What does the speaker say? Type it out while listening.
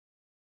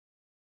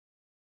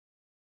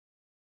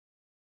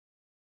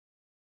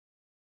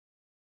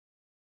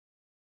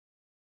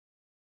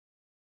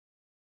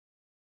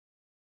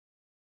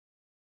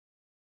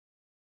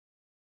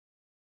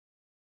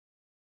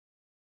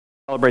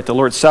Celebrate the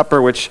Lord's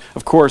Supper, which,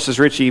 of course, as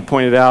Richie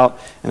pointed out,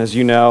 and as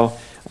you know,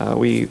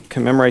 we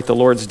commemorate the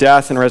Lord's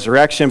death and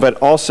resurrection,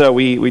 but also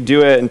we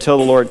do it until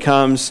the Lord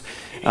comes,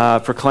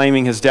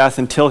 proclaiming his death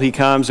until he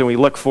comes, and we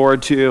look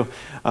forward to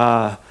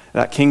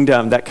that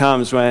kingdom that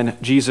comes when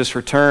Jesus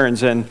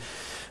returns. And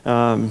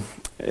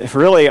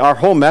really, our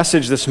whole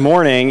message this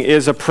morning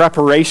is a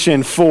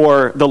preparation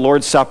for the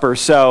Lord's Supper.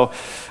 So,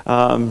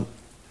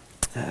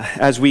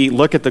 as we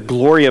look at the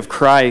glory of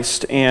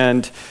Christ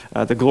and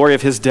the glory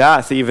of his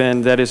death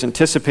even that is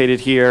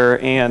anticipated here,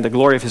 and the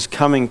glory of his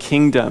coming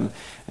kingdom,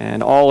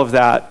 and all of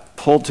that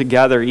pulled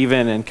together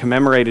even and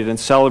commemorated and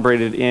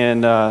celebrated in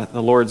the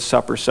Lord's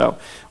Supper. So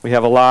we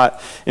have a lot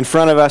in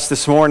front of us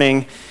this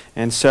morning,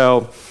 and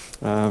so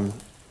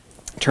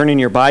turn in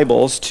your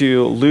Bibles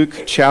to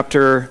Luke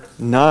chapter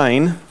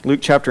 9,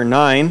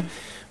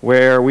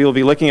 where we will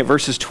be looking at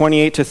verses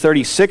 28 to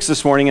 36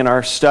 this morning in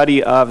our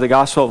study of the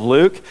Gospel of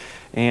Luke,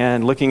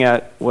 and looking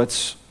at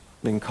what's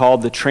been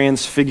called the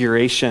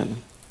Transfiguration.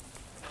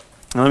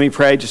 Now, let me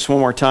pray just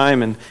one more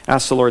time and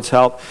ask the Lord's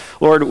help.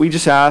 Lord, we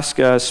just ask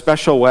a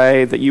special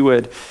way that you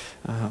would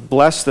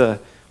bless the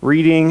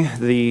reading,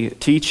 the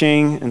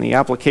teaching, and the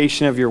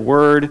application of your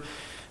word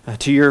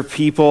to your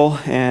people,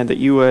 and that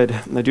you would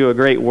do a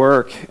great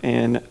work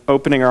in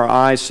opening our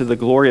eyes to the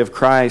glory of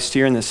Christ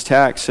here in this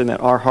text, and that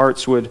our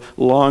hearts would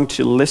long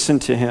to listen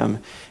to him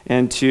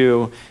and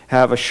to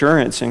have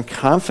assurance and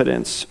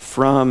confidence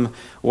from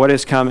what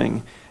is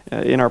coming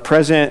in our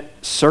present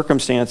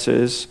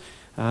circumstances,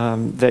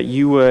 that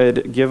you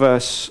would give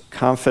us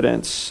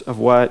confidence of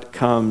what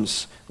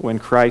comes when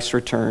Christ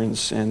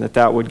returns, and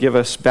that would give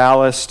us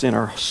ballast in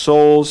our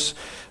souls,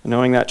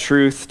 knowing that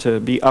truth, to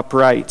be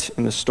upright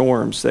in the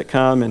storms that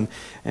come,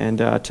 and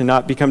to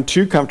not become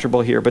too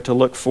comfortable here, but to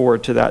look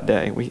forward to that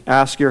day. We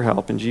ask your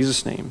help in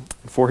Jesus' name,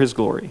 for his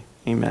glory.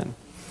 Amen.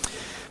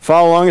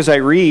 Follow along as I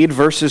read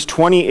verses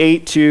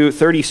 28 to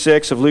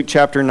 36 of Luke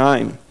chapter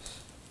 9.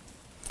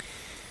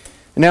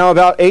 Now,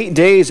 about 8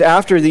 days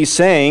after these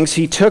sayings,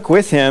 he took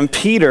with him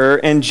Peter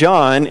and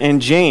John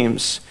and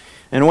James,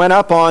 and went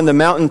up on the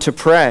mountain to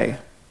pray.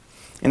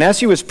 And as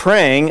he was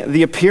praying,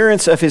 the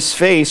appearance of his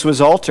face was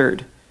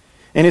altered,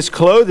 and his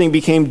clothing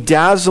became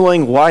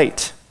dazzling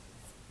white.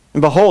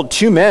 And behold,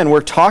 2 men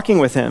were talking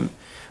with him,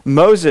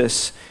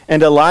 Moses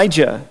and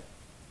Elijah,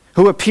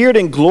 who appeared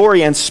in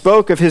glory and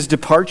spoke of his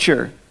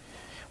departure,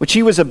 which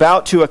he was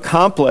about to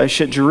accomplish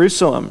at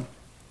Jerusalem.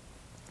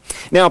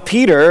 Now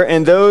Peter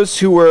and those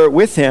who were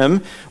with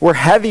him were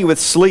heavy with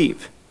sleep.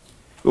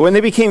 But when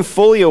they became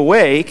fully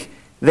awake,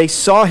 they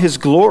saw his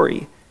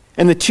glory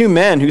and the 2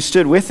 men who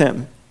stood with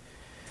him.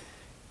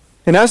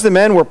 And as the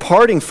men were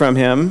parting from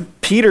him,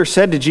 Peter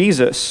said to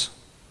Jesus,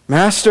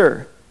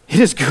 "Master, it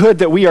is good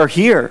that we are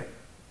here.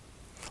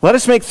 Let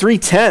us make 3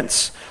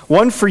 tents,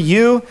 one for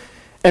you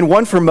and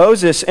one for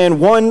Moses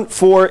and one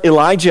for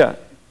Elijah,"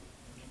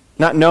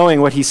 not knowing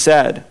what he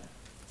said.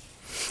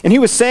 And as he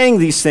was saying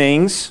these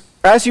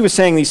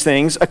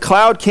things, a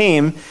cloud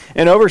came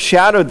and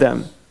overshadowed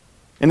them,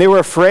 and they were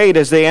afraid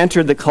as they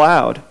entered the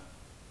cloud.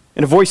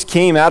 And a voice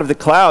came out of the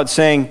cloud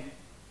saying,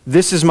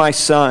 "This is my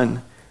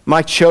son,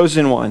 my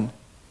chosen one.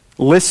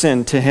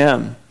 Listen to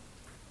him."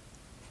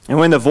 And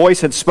when the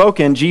voice had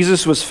spoken,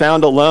 Jesus was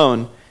found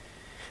alone.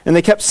 And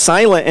they kept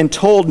silent and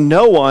told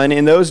no one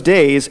in those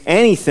days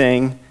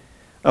anything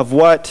of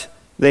what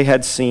they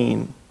had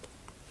seen.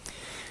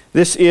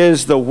 This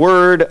is the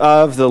word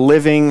of the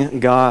living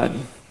God.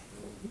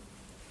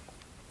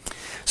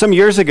 Some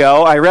years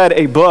ago, I read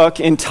a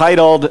book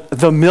entitled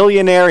The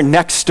Millionaire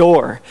Next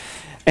Door.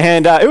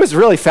 And it was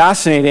really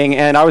fascinating,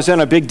 and I was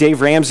on a big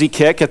Dave Ramsey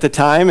kick at the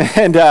time,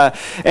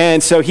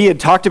 and so he had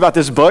talked about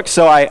this book,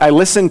 so I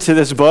listened to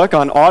this book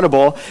on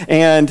Audible,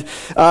 and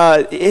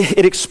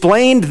it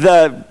explained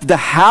the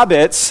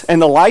habits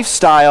and the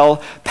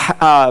lifestyle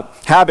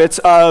habits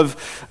of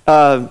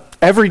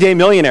everyday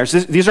millionaires.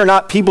 These are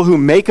not people who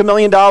make $1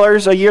 million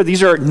a year.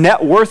 These are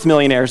net worth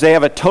millionaires. They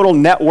have a total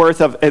net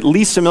worth of at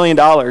least $1 million.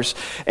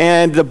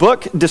 And the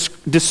book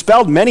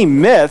dispelled many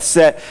myths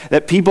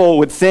that people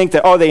would think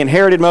that, they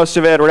inherited most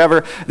of it or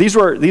whatever. These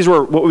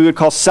were what we would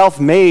call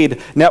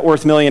self-made net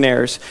worth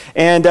millionaires.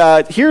 And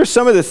here are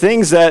some of the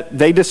things that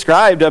they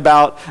described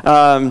about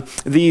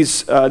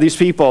these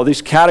people,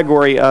 this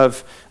category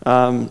of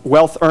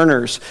wealth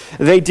earners.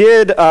 They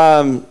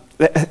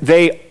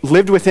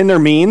lived within their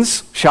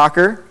means.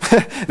 Shocker.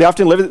 They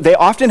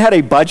often had a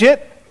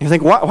budget. You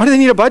think, why do they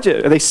need a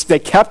budget? They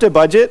kept a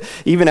budget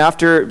even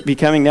after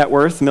becoming net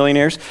worth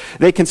millionaires.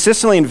 They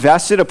consistently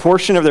invested a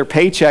portion of their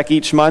paycheck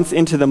each month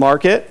into the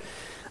market.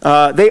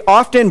 They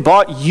often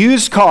bought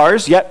used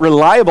cars, yet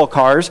reliable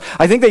cars.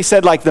 I think they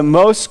said the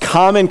most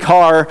common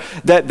car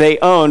that they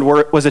owned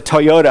was a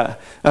Toyota.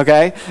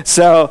 Okay,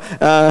 so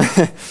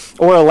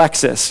or a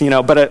Lexus,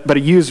 but a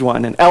used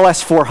one, an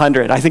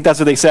LS400. I think that's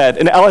what they said,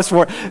 an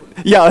LS4.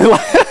 Yeah,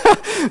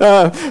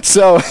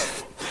 so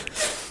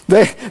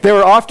they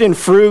were often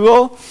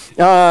frugal.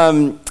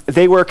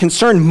 They were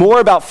concerned more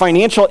about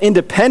financial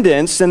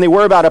independence than they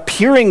were about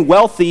appearing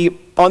wealthy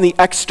on the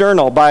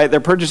external by their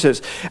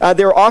purchases.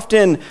 They were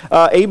often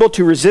able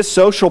to resist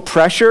social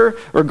pressure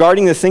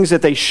regarding the things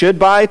that they should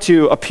buy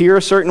to appear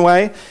a certain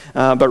way,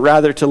 but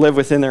rather to live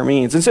within their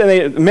means. And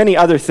so many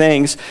other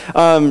things.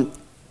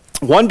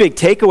 One big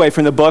takeaway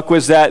from the book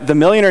was that the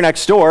millionaire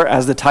next door,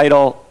 as the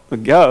title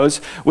goes,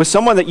 was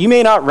someone that you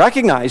may not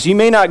recognize. You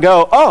may not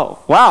go, oh,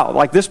 wow,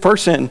 like this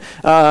person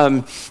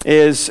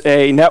is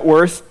a net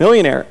worth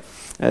millionaire.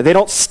 They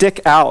don't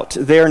stick out.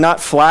 They are not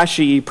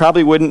flashy. You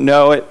probably wouldn't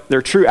know it.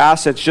 They're true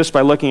assets just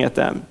by looking at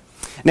them.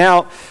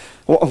 Now,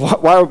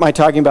 why am I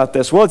talking about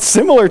this? Well, it's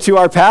similar to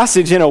our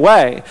passage in a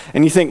way.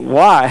 And you think,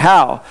 why?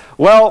 How?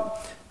 Well,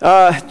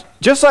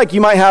 just like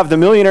you might have the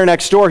millionaire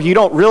next door, you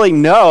don't really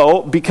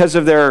know because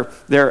of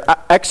their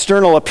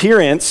external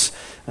appearance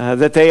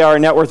that they are a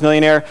net worth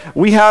millionaire.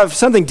 We have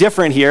something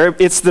different here.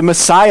 It's the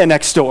Messiah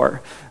next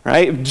door,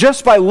 right?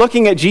 Just by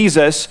looking at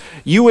Jesus,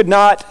 you would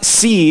not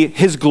see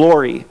his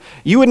glory.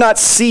 You would not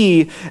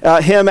see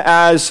him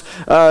as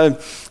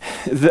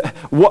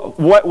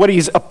what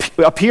he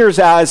appears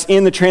as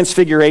in the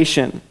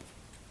Transfiguration.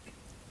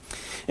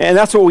 And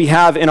that's what we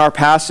have in our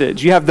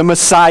passage. You have the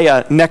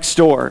Messiah next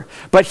door.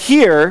 But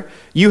here,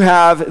 you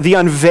have the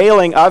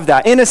unveiling of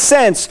that. In a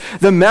sense,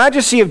 the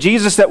majesty of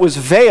Jesus that was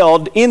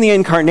veiled in the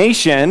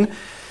incarnation,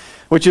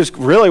 which is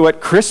really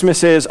what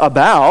Christmas is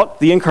about,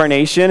 the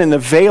incarnation and the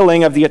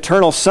veiling of the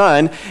eternal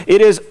Son,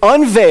 it is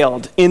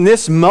unveiled in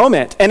this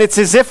moment. And it's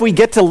as if we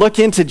get to look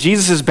into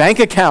Jesus' bank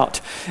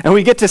account and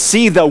we get to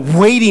see the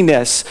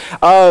weightiness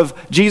of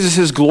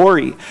Jesus'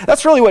 glory.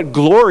 That's really what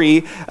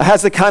glory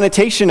has the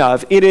connotation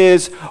of. It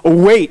is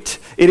weight.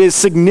 It is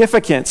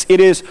significance.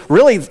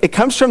 It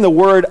comes from the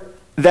word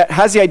that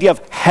has the idea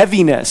of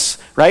heaviness,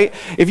 right?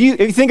 If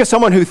you think of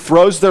someone who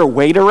throws their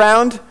weight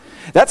around,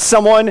 that's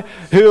someone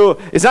who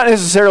is not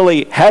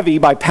necessarily heavy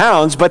by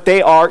pounds, but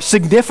they are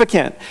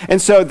significant. And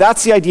so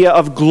that's the idea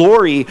of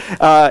glory,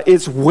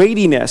 is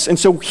weightiness. And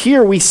so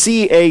here we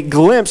see a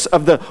glimpse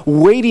of the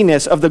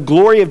weightiness of the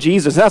glory of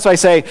Jesus. And that's why I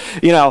say,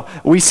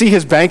 we see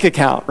his bank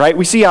account, right?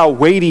 We see how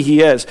weighty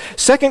he is.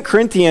 2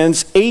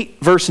 Corinthians 8,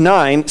 verse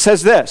 9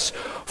 says this,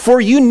 "For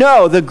you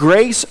know the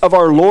grace of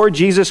our Lord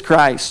Jesus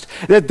Christ,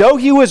 that though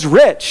he was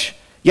rich,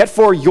 yet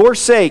for your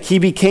sake he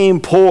became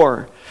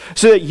poor,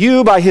 so that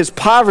you by his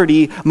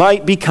poverty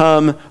might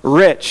become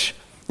rich."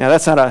 Now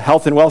that's not a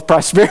health and wealth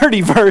prosperity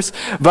verse,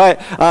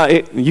 but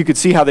you could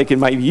see how they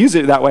might use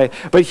it that way.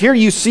 But here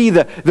you see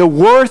the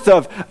worth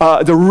of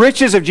the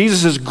riches of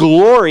Jesus'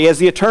 glory as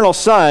the eternal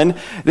Son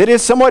that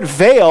is somewhat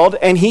veiled,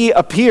 and he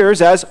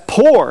appears as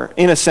poor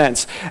in a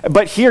sense.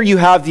 But here you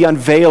have the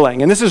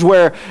unveiling, and this is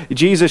where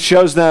Jesus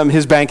shows them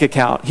his bank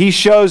account. He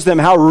shows them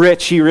how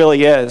rich he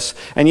really is,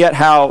 and yet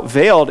how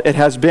veiled it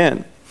has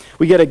been.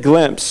 We get a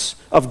glimpse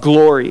of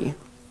glory.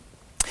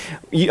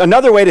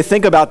 Another way to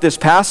think about this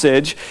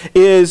passage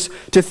is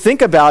to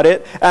think about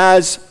it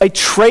as a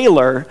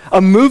trailer,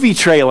 a movie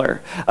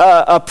trailer,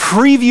 a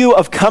preview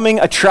of coming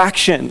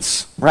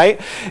attractions,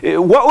 right?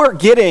 What we're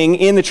getting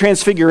in the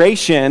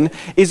Transfiguration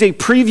is a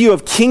preview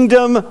of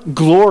kingdom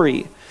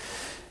glory.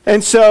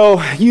 And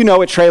so you know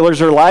what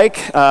trailers are like.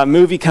 A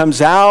movie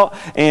comes out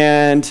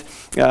and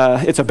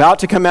it's about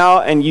to come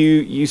out, and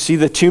you see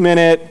the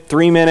 2-minute,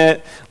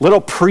 3-minute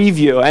little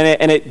preview,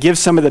 and it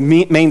gives some of the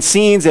main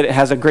scenes, and it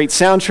has a great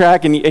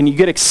soundtrack, and you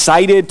get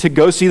excited to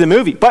go see the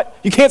movie. But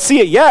you can't see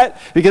it yet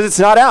because it's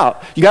not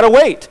out. You got to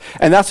wait,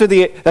 and that's what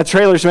that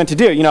trailer is meant to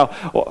do.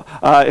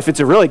 If it's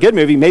a really good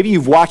movie, maybe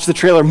you've watched the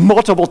trailer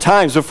multiple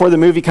times before the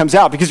movie comes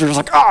out because you're just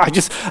like, I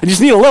just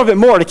need a little bit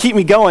more to keep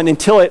me going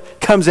until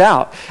it comes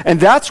out. And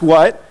that's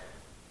what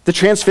the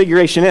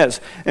Transfiguration is.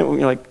 And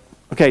you're like,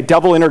 okay,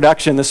 double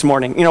introduction this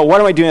morning.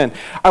 What am I doing?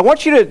 I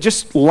want you to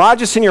just lodge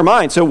this in your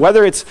mind. So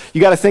whether it's, you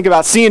got to think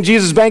about seeing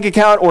Jesus' bank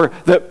account or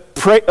the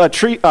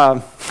you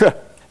have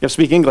to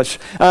speak English,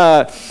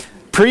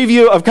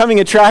 preview of coming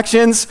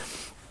attractions,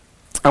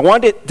 I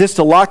want this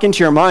to lock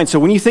into your mind. So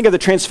when you think of the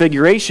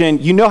Transfiguration,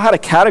 you know how to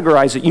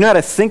categorize it. You know how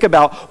to think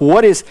about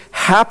what is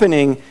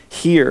happening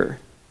here.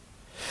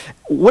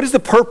 What is the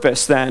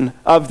purpose then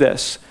of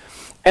this?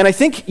 And I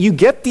think you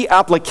get the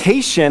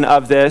application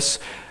of this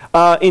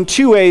in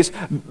two ways.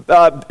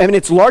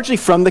 It's largely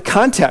from the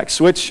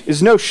context, which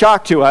is no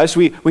shock to us.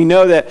 We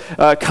know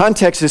that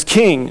context is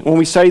king when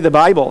we study the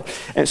Bible.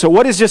 And so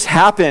what has just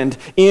happened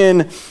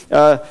in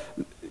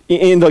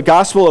the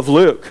Gospel of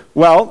Luke?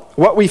 Well,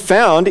 what we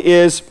found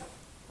is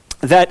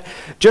that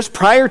just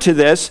prior to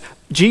this,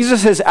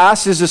 Jesus has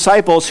asked his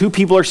disciples who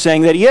people are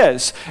saying that he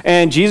is.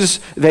 And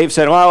they've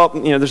said,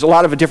 there's a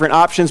lot of different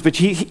options, but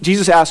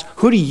Jesus asked,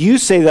 who do you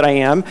say that I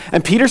am?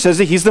 And Peter says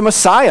that he's the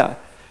Messiah.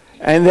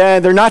 And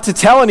then they're not to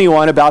tell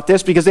anyone about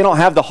this because they don't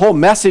have the whole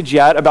message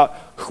yet about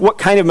what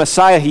kind of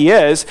Messiah he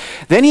is.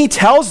 Then he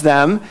tells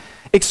them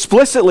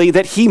explicitly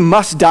that he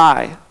must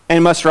die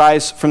and must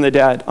rise from the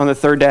dead on the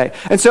third day.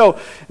 And so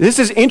this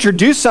has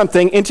introduced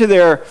something into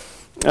their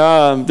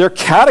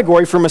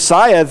category for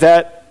Messiah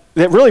that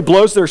really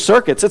blows their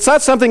circuits. It's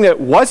not something that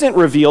wasn't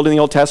revealed in the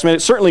Old Testament.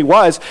 It certainly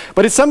was,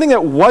 but it's something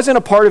that wasn't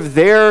a part of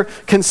their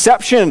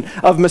conception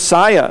of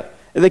Messiah.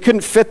 They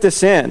couldn't fit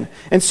this in.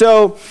 And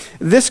so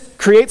this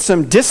creates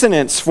some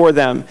dissonance for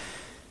them.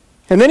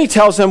 And then he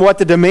tells them what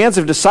the demands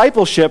of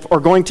discipleship are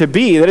going to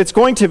be, that it's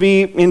going to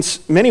be in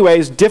many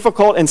ways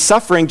difficult and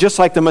suffering, just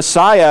like the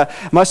Messiah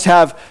must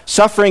have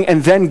suffering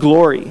and then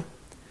glory.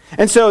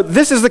 And so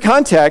this is the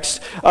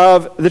context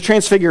of the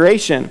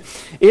Transfiguration.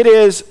 It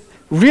is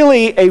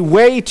really a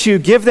way to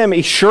give them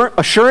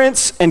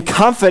assurance and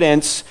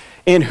confidence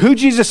in who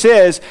Jesus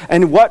is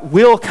and what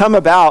will come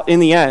about in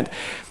the end.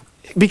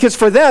 Because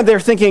for them, they're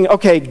thinking,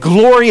 okay,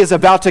 glory is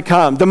about to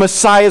come. The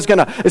Messiah is going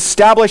to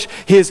establish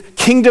his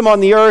kingdom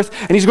on the earth,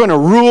 and he's going to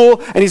rule,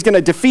 and he's going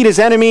to defeat his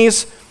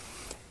enemies.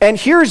 And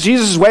here's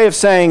Jesus' way of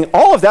saying,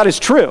 all of that is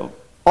true.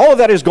 All of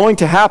that is going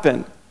to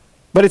happen,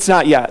 but it's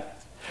not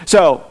yet.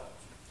 So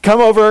come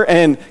over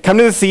and come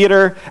to the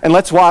theater, and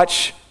let's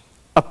watch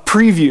a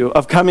preview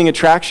of coming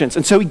attractions.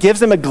 And so he gives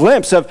them a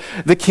glimpse of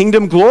the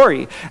kingdom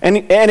glory. And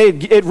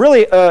it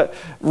really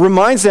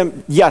reminds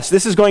them, yes,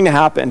 this is going to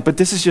happen, but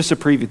this is just a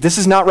preview. This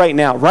is not right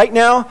now. Right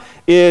now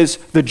is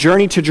the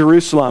journey to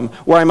Jerusalem,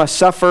 where I must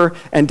suffer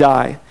and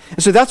die.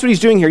 And so that's what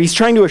he's doing here. He's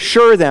trying to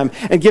assure them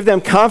and give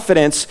them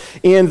confidence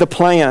in the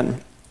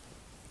plan.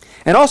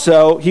 And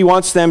also, he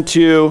wants them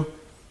to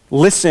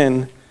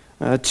listen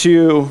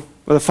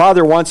the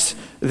Father wants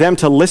them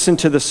to listen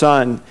to the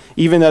Son.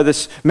 Even though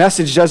this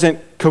message doesn't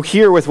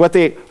cohere with what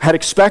they had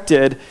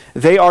expected,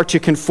 they are to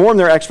conform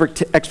their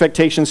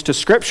expectations to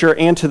Scripture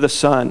and to the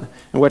Son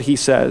and what he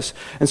says.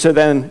 And so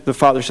then the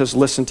Father says,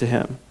 listen to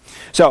him.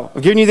 So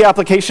I've given you the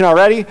application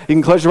already. You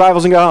can close your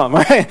Bibles and go home.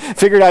 Right?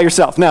 Figure it out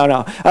yourself.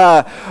 No.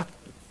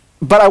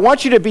 But I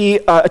want you to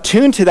be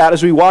attuned to that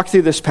as we walk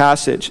through this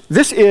passage.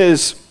 This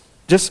is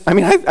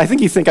I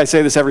think you think I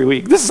say this every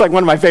week. This is like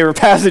one of my favorite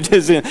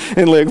passages in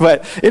Luke,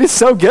 but it is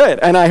so good.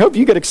 And I hope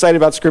you get excited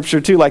about Scripture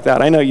too like that.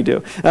 I know you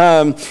do.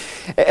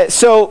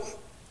 So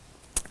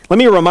let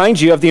me remind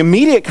you of the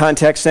immediate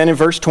context then in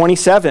verse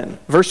 27.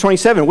 Verse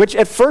 27, which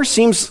at first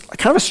seems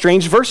kind of a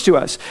strange verse to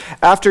us.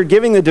 After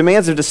giving the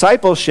demands of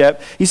discipleship,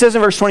 he says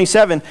in verse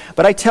 27,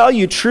 but I tell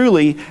you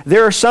truly,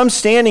 there are some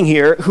standing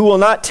here who will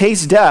not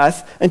taste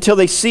death until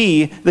they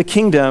see the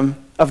kingdom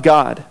of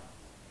God.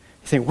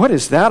 You think, what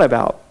is that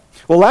about?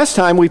 Well, last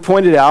time we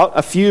pointed out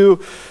a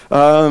few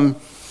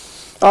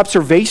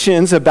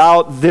observations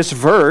about this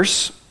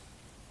verse.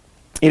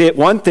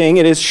 One thing,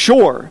 it is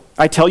sure.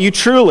 I tell you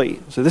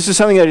truly. So this is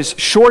something that is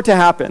sure to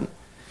happen.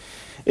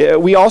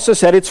 We also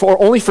said it's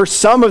only for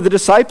some of the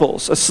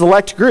disciples, a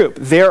select group.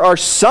 There are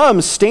some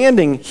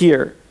standing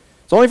here.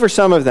 It's only for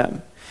some of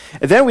them.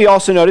 And then we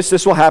also noticed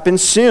this will happen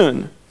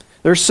soon.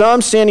 There are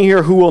some standing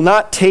here who will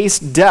not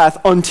taste death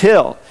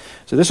until.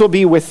 So this will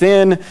be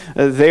within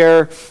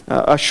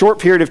a short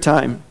period of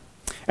time.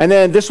 And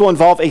then this will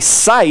involve a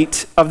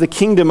sight of the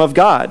kingdom of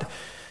God,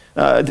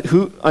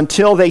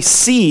 until they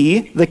see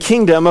the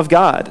kingdom of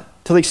God.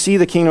 Till they see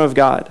the kingdom of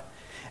God.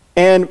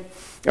 And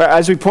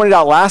as we pointed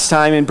out last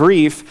time in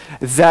brief,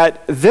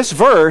 that this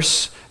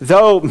verse,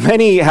 though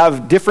many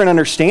have different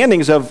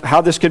understandings of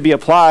how this could be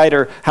applied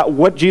or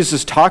what Jesus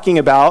is talking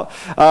about,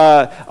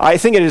 I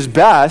think it is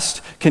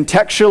best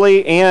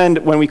contextually and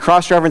when we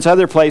cross-reference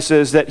other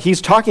places that he's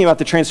talking about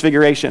the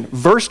Transfiguration.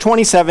 Verse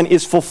 27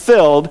 is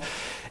fulfilled,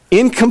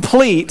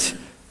 incomplete,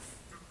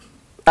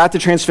 at the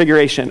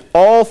Transfiguration.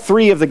 All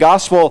three of the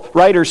gospel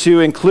writers who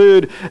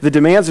include the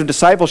demands of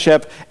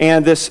discipleship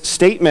and this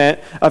statement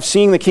of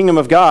seeing the kingdom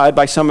of God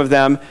by some of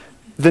them,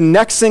 the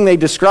next thing they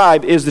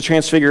describe is the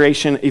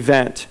Transfiguration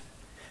event.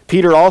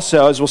 Peter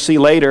also, as we'll see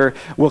later,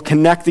 will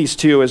connect these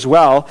two as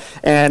well,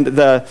 and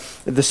the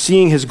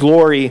seeing his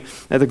glory,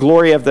 the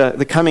glory of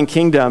the coming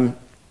kingdom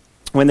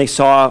when they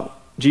saw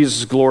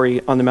Jesus'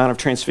 glory on the Mount of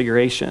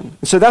Transfiguration.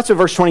 And so that's what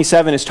verse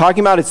 27 is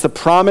talking about. It's the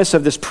promise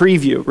of this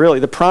preview, really,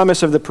 the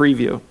promise of the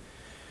preview.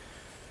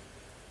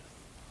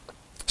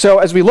 So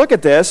as we look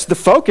at this, the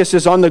focus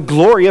is on the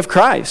glory of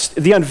Christ,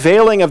 the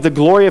unveiling of the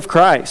glory of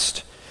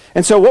Christ.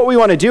 And so what we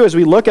want to do as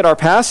we look at our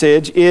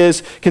passage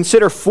is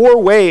consider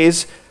 4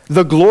 ways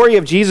the glory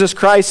of Jesus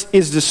Christ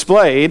is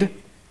displayed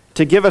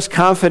to give us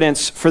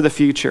confidence for the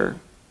future.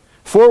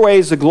 4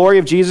 ways the glory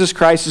of Jesus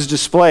Christ is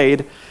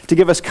displayed to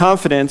give us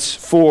confidence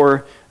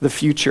for the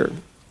future.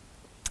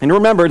 And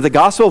remember, the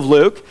Gospel of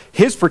Luke,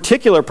 his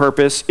particular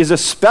purpose is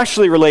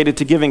especially related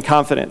to giving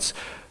confidence.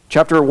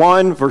 Chapter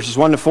 1, verses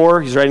 1 to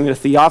 4, he's writing to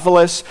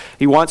Theophilus.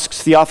 He wants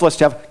Theophilus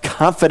to have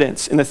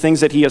confidence in the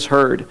things that he has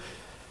heard.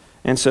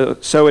 And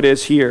so it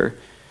is here.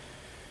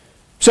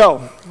 So,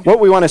 what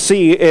we want to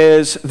see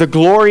is the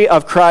glory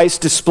of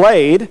Christ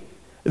displayed,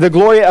 the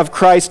glory of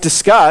Christ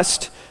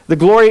discussed, the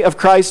glory of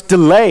Christ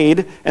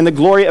delayed, and the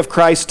glory of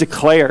Christ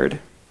declared.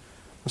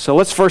 So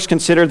let's first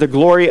consider the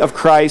glory of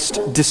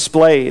Christ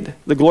displayed.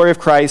 The glory of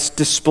Christ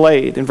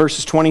displayed in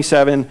verses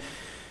 27,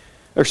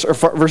 or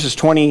verses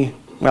 27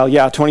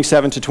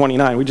 to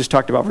 29. We just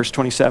talked about verse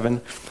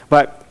 27.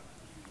 But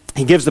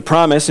he gives the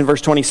promise in verse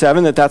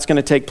 27 that that's going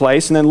to take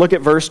place. And then look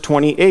at verse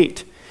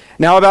 28.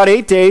 Now about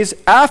 8 days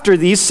after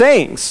these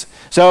sayings.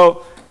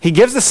 So he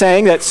gives the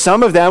saying that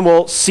some of them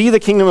will see the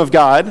kingdom of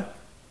God.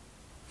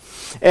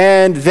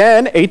 And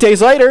then 8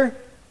 days later,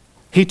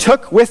 he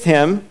took with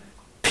him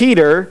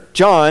Peter,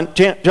 John,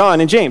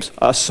 and James,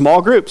 a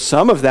small group,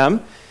 some of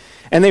them,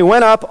 and they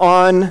went up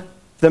on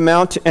the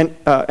mountain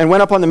and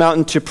went up on the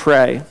mountain to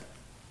pray.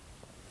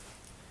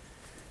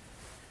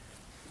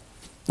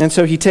 And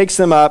so he takes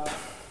them up.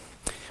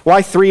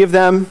 Why 3 of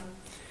them?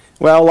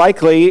 Well,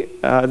 likely,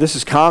 this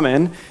is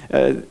common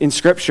in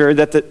Scripture,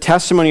 that the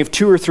testimony of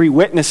 2 or 3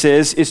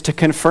 witnesses is to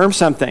confirm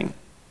something.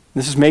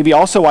 This is maybe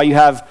also why you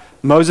have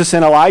Moses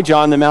and Elijah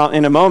on the mountain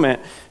in a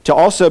moment, to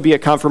also be a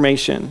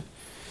confirmation.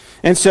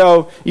 And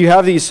so you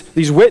have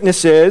these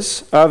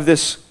witnesses of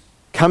this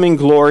coming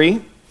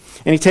glory,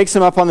 and he takes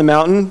them up on the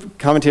mountain.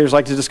 Commentators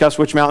like to discuss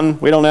which mountain.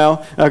 We don't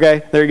know.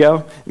 Okay, there you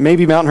go.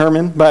 Maybe Mount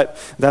Hermon, but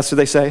that's what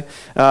they say.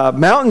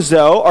 Mountains,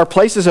 though, are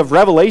places of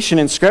revelation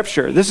in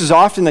Scripture. This is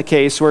often the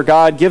case where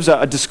God gives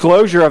a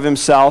disclosure of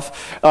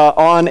himself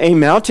on a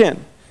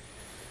mountain.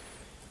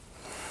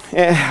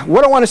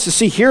 What I want us to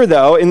see here,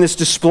 though, in this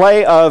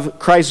display of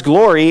Christ's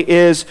glory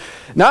is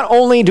not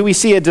only do we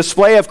see a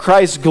display of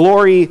Christ's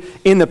glory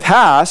in the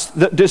past,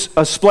 a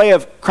display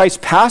of Christ's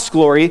past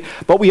glory,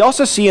 but we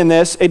also see in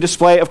this a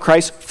display of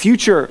Christ's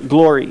future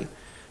glory.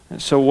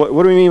 So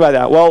what do we mean by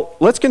that? Well,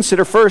 let's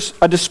consider first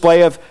a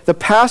display of the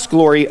past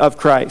glory of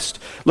Christ.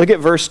 Look at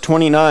verse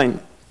 29.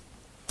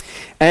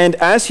 And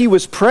as he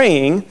was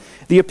praying,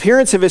 the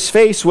appearance of his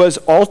face was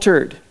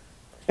altered,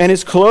 and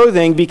his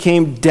clothing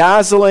became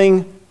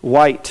dazzling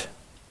white.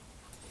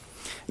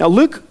 Now,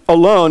 Luke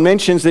alone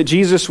mentions that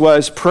Jesus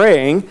was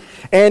praying,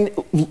 and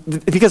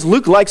because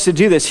Luke likes to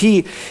do this,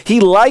 he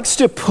likes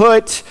to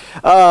put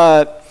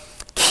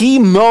key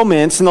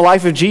moments in the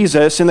life of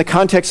Jesus in the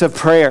context of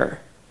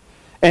prayer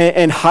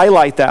and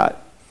highlight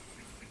that.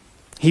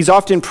 He's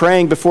often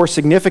praying before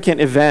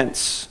significant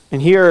events,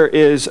 and here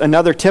is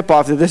another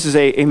tip-off that this is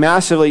a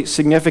massively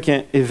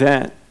significant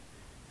event.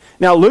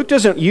 Now, Luke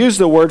doesn't use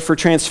the word for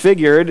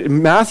transfigured.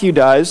 Matthew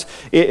does.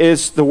 It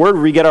is the word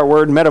we get our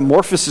word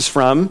metamorphosis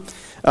from.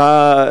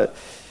 But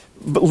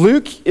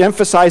Luke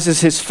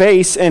emphasizes his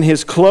face and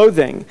his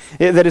clothing,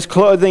 that his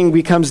clothing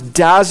becomes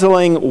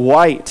dazzling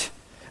white.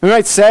 We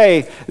might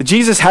say that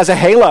Jesus has a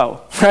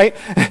halo, right?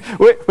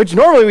 Which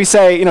normally we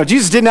say,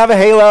 Jesus didn't have a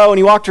halo and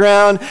he walked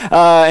around,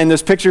 and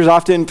those pictures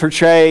often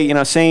portray,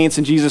 saints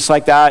and Jesus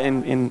like that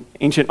in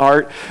ancient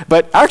art.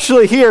 But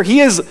actually here,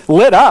 he is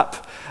lit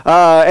up.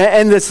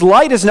 And this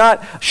light is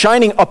not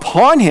shining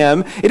upon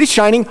him, it is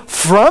shining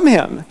from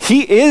him.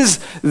 He is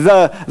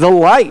the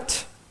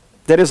light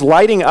that is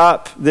lighting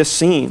up this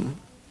scene.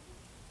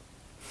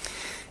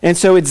 And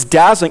so it's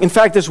dazzling. In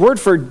fact, this word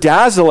for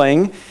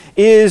dazzling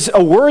is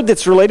a word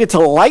that's related to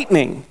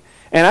lightning.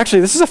 And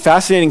actually, this is a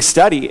fascinating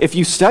study. If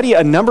you study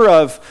a number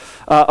of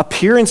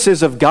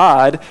appearances of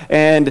God,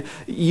 and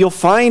you'll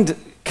find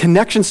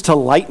connections to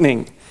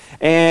lightning.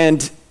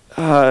 And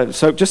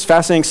so just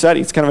fascinating study.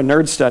 It's kind of a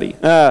nerd study.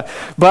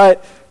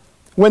 But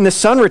when the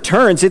sun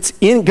returns, it's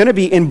going to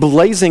be in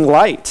blazing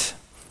light.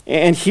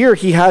 And here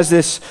he has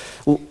this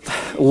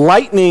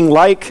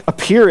lightning-like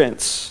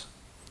appearance.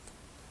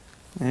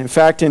 And in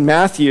fact, in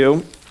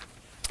Matthew,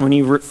 when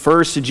he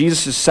refers to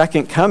Jesus'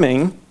 second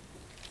coming,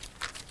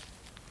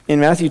 in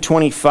Matthew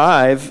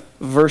 25,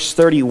 verse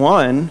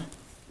 31,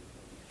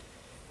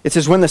 it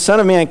says, when the Son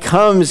of Man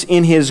comes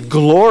in his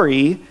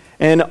glory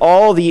and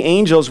all the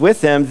angels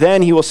with him,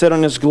 then he will sit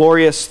on his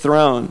glorious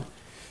throne.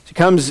 So he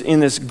comes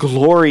in this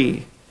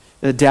glory,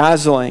 the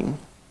dazzling.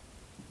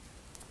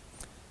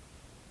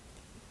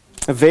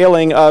 A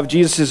veiling of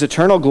Jesus'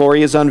 eternal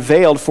glory is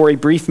unveiled for a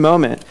brief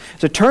moment.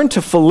 So turn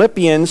to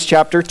Philippians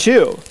chapter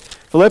 2.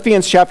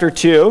 Philippians chapter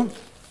 2.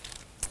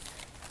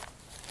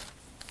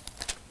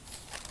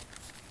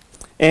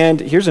 And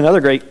here's another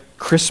great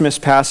Christmas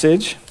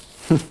passage.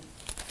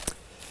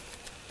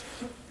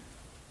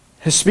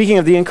 Speaking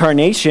of the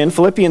incarnation,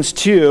 Philippians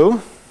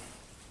 2,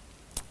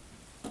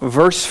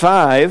 verse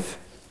 5,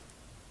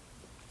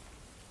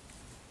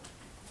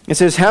 it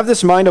says, have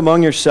this mind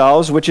among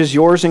yourselves, which is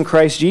yours in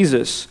Christ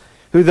Jesus,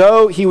 who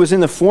though he was in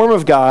the form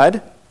of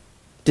God,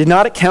 did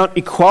not account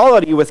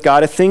equality with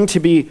God a thing to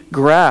be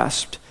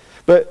grasped,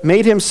 but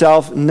made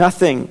himself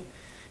nothing,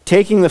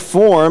 taking the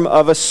form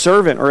of a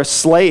servant or a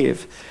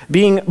slave.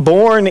 Being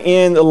born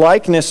in the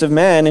likeness of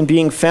men and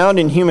being found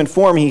in human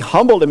form, he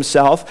humbled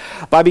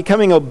himself by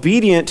becoming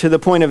obedient to the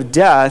point of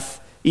death,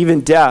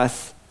 even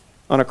death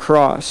on a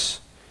cross.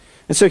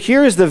 And so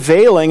here is the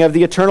veiling of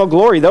the eternal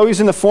glory. Though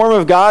he's in the form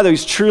of God, though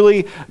he's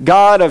truly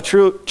God of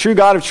true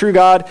God of true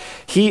God,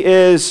 he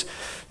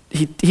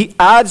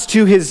adds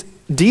to his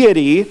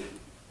deity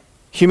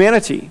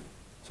humanity.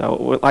 So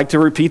I would like to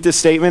repeat this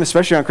statement,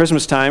 especially on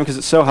Christmas time, because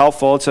it's so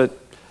helpful. It's a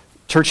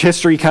church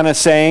history kind of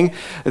saying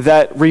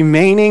that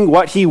remaining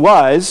what he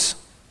was,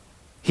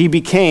 he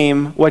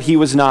became what he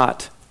was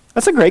not.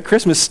 That's a great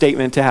Christmas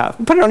statement to have.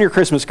 Put it on your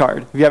Christmas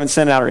card if you haven't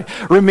sent it out already.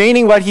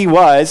 Remaining what he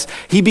was,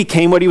 he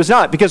became what he was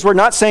not. Because we're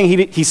not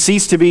saying he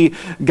ceased to be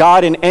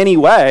God in any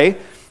way.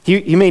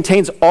 He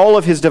maintains all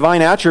of his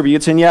divine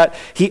attributes, and yet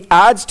he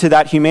adds to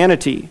that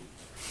humanity.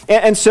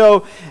 And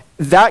so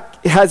that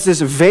has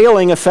this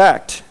veiling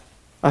effect.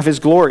 of his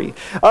glory.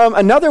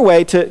 Another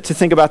way to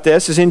think about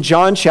this is in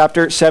John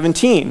chapter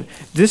 17.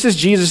 This is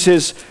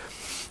Jesus'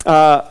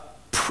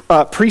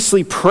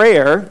 priestly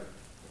prayer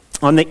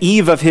on the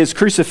eve of his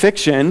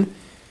crucifixion.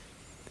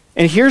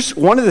 And here's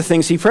one of the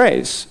things he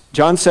prays.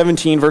 John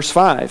 17, verse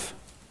 5.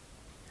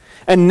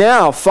 And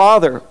now,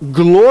 Father,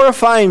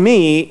 glorify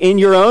me in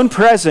your own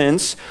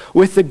presence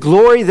with the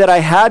glory that I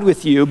had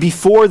with you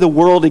before the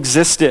world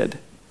existed.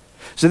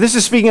 So this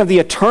is speaking of the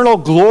eternal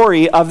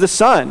glory of the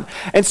Son.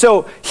 And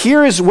so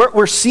here is what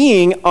we're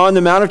seeing on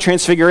the Mount of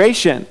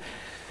Transfiguration.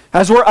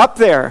 As we're up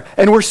there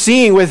and we're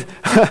seeing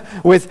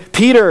with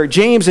Peter,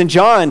 James, and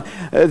John,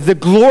 the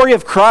glory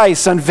of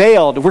Christ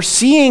unveiled, we're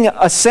seeing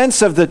a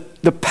sense of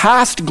the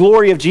past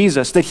glory of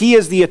Jesus, that he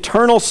is the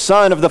eternal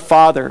Son of the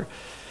Father.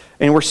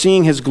 And we're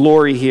seeing his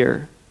glory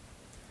here.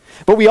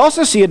 But we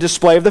also see a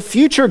display of the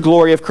future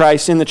glory of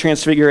Christ in the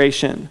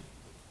Transfiguration.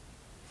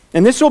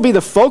 And this will be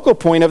the focal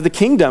point of the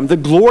kingdom, the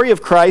glory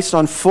of Christ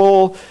on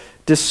full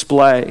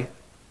display.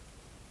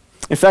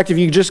 In fact, if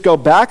you just go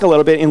back a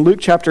little bit in Luke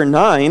chapter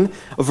 9,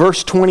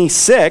 verse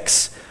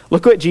 26,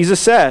 look what Jesus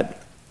said.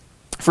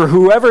 For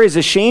whoever is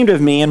ashamed of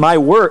me and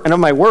of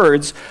my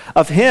words,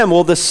 of him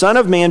will the Son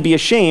of Man be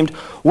ashamed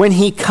when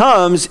he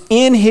comes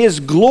in his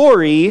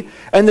glory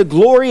and the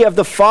glory of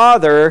the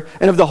Father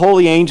and of the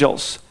holy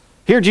angels.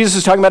 Here Jesus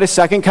is talking about his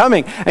second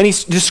coming, and he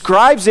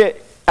describes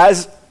it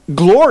as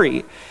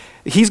glory.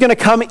 He's going to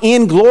come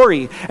in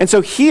glory. And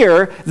so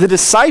here, the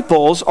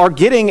disciples are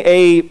getting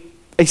a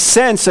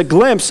sense, a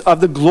glimpse of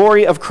the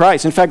glory of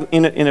Christ. In fact,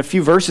 in a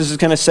few verses, it's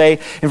going to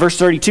say in verse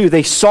 32,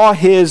 they saw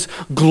his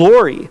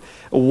glory.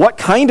 What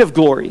kind of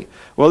glory?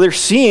 Well, they're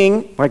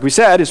seeing, like we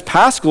said, his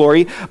past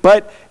glory,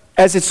 but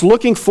as it's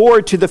looking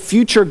forward to the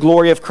future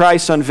glory of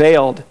Christ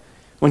unveiled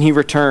when he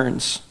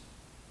returns.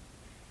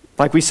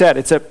 Like we said,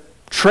 it's a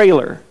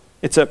trailer.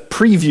 It's a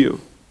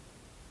preview.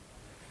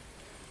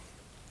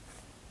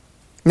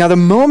 Now, the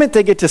moment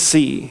they get to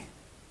see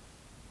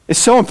is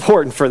so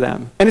important for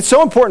them, and it's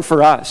so important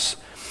for us.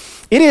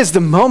 It is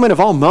the moment of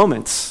all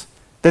moments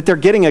that they're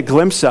getting a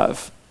glimpse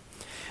of.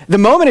 The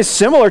moment is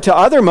similar to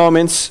other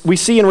moments we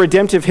see in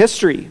redemptive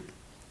history.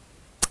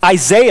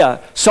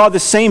 Isaiah saw the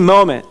same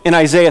moment in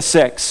Isaiah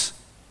 6.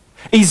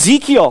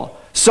 Ezekiel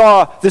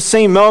saw the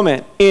same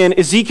moment in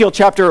Ezekiel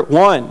chapter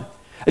 1.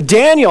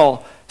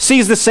 Daniel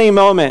sees the same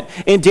moment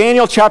in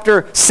Daniel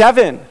chapter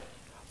 7.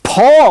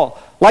 Paul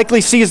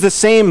likely sees the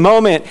same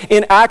moment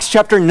in Acts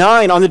chapter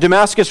 9 on the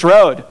Damascus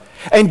Road.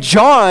 And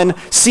John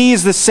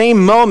sees the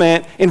same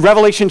moment in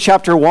Revelation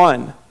chapter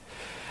 1.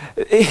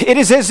 It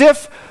is as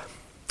if,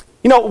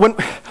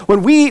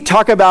 when we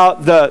talk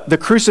about the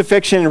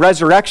crucifixion and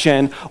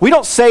resurrection, we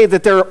don't say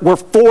that there were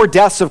 4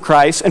 deaths of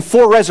Christ and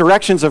 4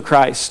 resurrections of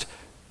Christ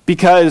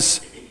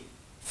because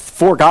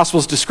 4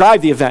 Gospels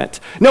describe the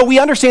event. No, we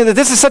understand that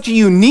this is such a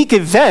unique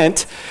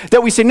event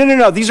that we say,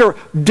 no, these are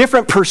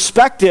different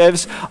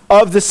perspectives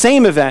of the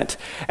same event.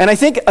 And I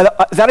think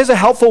that is a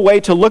helpful way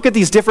to look at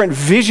these different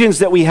visions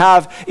that we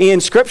have in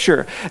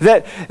Scripture,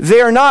 that they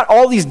are not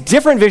all these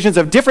different visions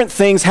of different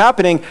things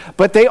happening,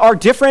 but they are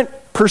different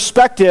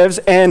perspectives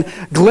and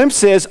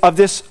glimpses of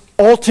this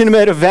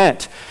ultimate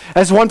event.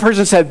 As one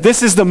person said,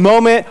 this is the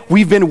moment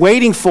we've been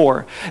waiting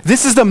for.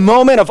 This is the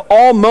moment of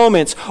all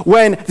moments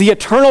when the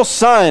eternal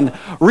Son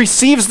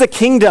receives the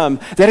kingdom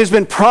that has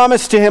been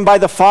promised to him by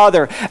the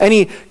Father, and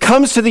he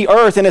comes to the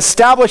earth and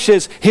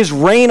establishes his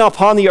reign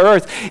upon the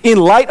earth in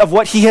light of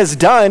what he has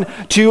done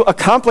to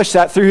accomplish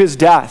that through his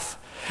death.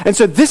 And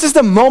so this is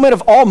the moment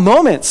of all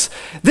moments.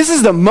 This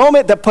is the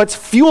moment that puts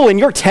fuel in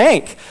your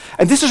tank,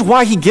 and this is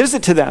why he gives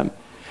it to them.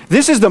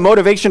 This is the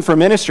motivation for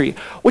ministry.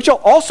 What you'll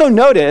also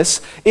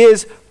notice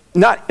is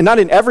not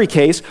in every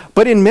case,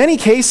 but in many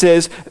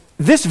cases,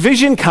 this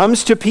vision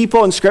comes to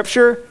people in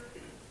Scripture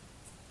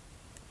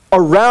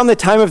around the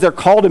time of their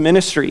call to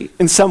ministry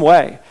in some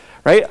way,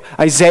 right?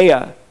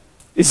 Isaiah,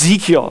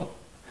 Ezekiel,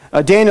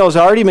 Daniel has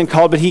already been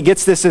called, but he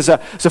gets this as a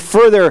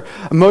further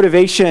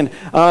motivation.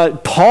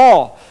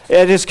 Paul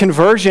at his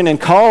conversion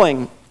and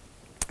calling.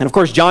 And of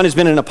course, John has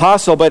been an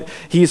apostle, but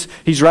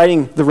he's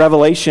writing the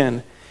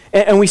Revelation.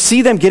 And we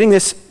see them getting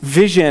this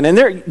vision, and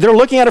they're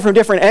looking at it from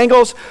different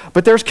angles,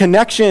 but there's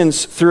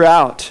connections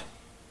throughout.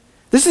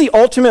 This is the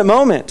ultimate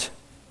moment.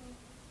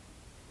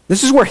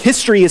 This is where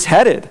history is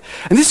headed.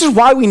 And this is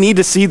why we need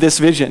to see this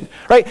vision,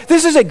 right?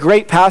 This is a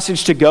great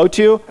passage to go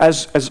to,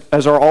 as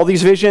are all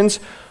these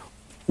visions,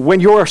 when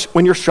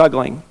you're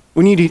struggling,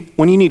 when you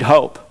need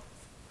hope.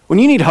 When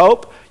you need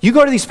hope, you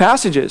go to these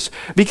passages,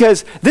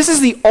 because this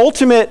is the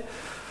ultimate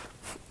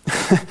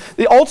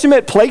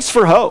place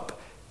for hope.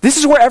 This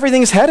is where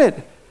everything's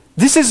headed.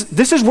 This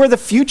is where the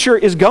future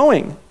is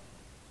going.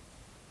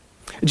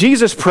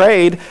 Jesus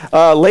prayed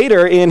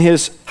later in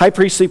his high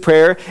priestly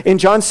prayer in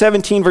John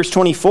 17, verse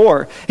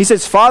 24. He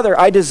says, Father,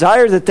 I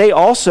desire that they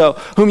also,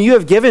 whom you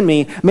have given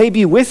me, may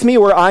be with me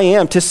where I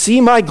am, to see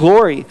my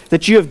glory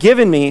that you have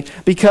given me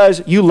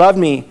because you loved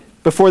me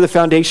before the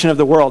foundation of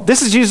the world.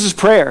 This is Jesus'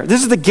 prayer.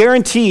 This is the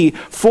guarantee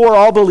for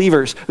all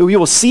believers that we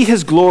will see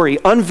his glory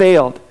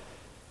unveiled.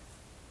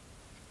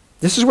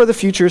 This is where the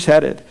future is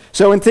headed.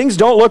 So when things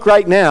don't look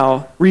right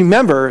now,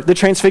 remember the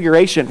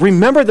transfiguration.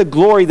 Remember the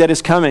glory that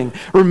is coming.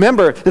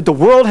 Remember that the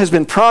world has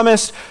been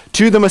promised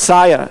to the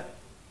Messiah,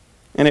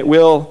 and it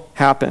will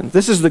happen.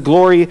 This is the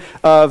glory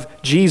of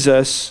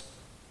Jesus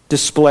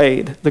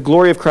displayed, the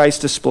glory of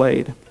Christ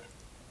displayed.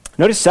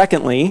 Notice,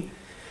 secondly,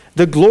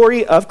 the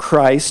glory of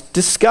Christ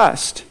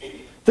discussed.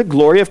 The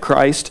glory of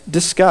Christ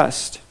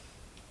discussed.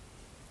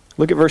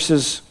 Look at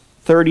verses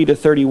 30 to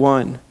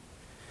 31.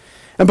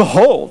 And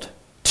behold,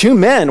 two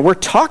men were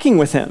talking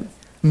with him,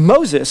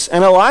 Moses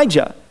and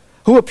Elijah,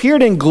 who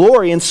appeared in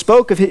glory and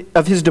spoke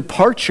of his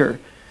departure,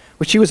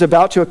 which he was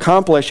about to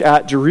accomplish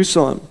at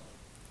Jerusalem.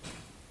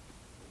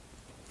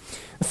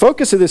 The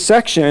focus of this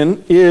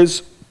section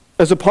is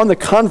upon the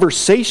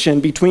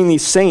conversation between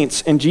these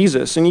saints and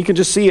Jesus. And you can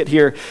just see it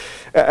here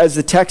as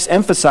the text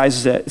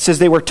emphasizes it. It says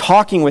they were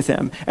talking with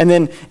him. And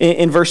then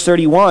in verse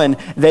 31,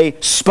 they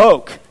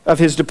spoke of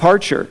his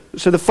departure.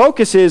 So the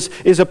focus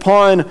is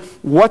upon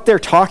what they're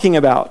talking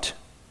about,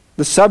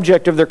 the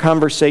subject of their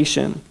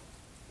conversation.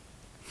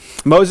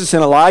 Moses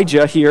and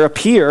Elijah here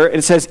appear, and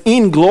it says,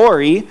 in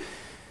glory,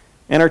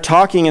 and are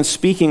talking and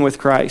speaking with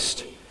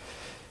Christ.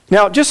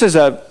 Now, just as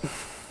a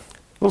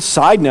little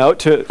side note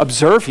to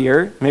observe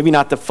here, maybe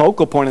not the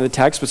focal point of the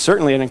text, but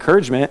certainly an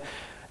encouragement,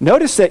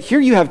 notice that here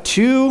you have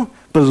two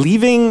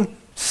believing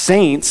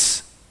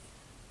saints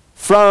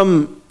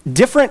from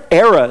different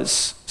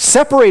eras,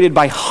 separated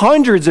by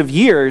hundreds of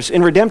years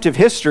in redemptive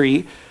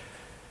history,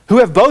 who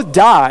have both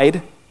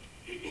died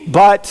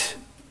but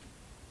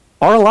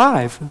are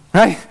alive,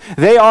 right?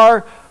 They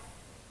are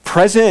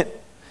present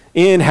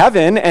in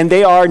heaven, and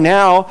they are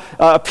now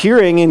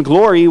appearing in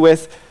glory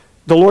with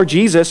the Lord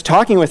Jesus,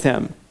 talking with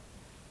him.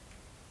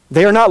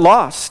 They are not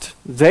lost.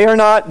 Their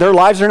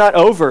lives are not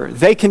over.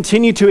 They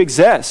continue to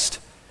exist.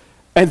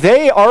 And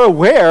they are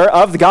aware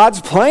of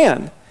God's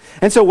plan.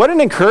 And so what an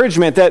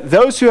encouragement that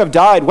those who have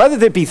died, whether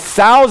they be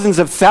thousands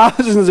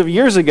of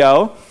years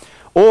ago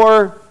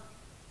or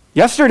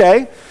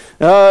yesterday,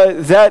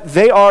 that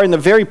they are in the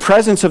very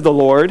presence of the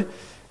Lord,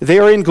 they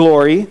are in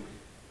glory,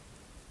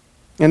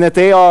 and that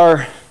they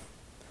are,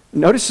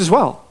 notice as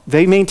well,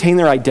 they maintain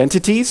their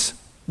identities,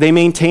 they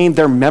maintain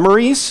their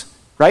memories,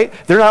 right?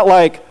 They're not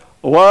like,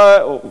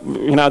 what,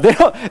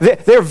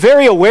 they're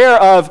very aware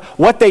of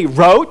what they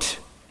wrote,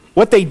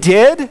 what they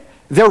did,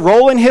 their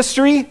role in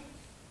history,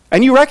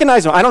 and you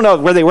recognize them. I don't know,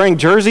 were they wearing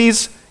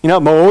jerseys,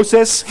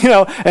 Moses,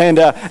 and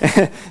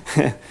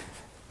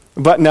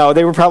but no,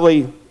 they were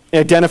probably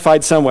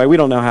identified some way. We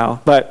don't know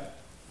how, but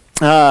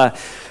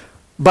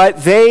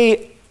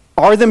they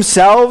are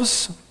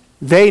themselves.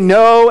 They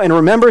know and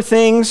remember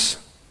things.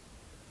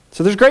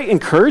 So there's great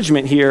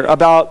encouragement here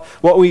about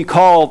what we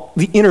call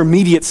the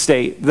intermediate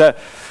state.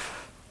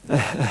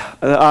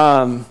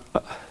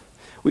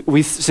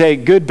 We say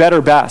good,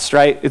 better, best,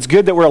 right? It's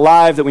good that we're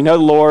alive, that we know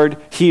the Lord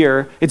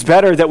here. It's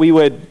better that we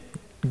would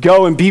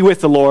go and be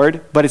with the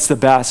Lord, but it's the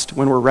best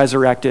when we're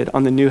resurrected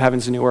on the new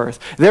heavens and new earth.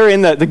 They're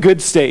in the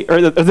good state, or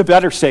the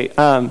better state,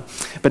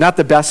 but not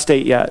the best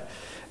state yet.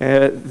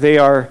 They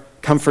are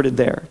comforted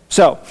there.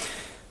 So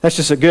that's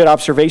just a good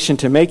observation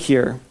to make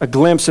here, a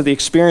glimpse of the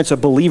experience of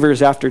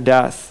believers after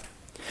death.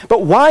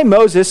 But why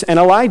Moses and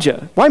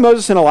Elijah? Why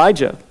Moses and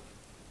Elijah?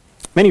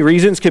 Many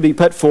reasons could be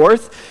put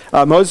forth.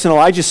 Moses and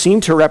Elijah seem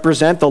to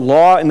represent the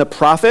law and the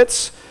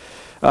prophets.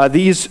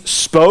 These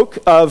spoke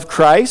of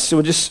Christ. So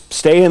we'll just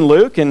stay in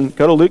Luke and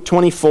go to Luke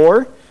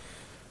 24.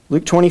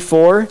 Luke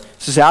 24,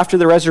 this is after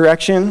the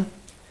resurrection.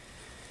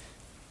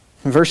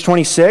 In verse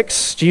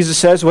 26, Jesus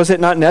says, "Was it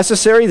not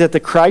necessary that the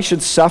Christ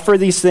should suffer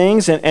these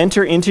things and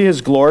enter into his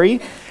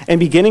glory?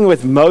 And beginning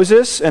with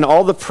Moses and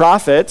all the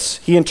prophets,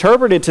 he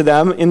interpreted to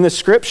them in all the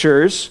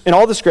scriptures,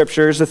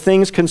 the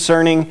things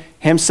concerning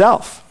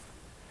himself."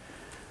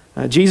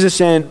 Jesus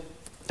in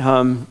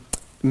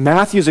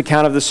Matthew's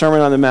account of the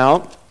Sermon on the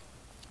Mount,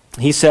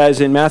 he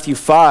says in Matthew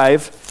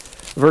 5,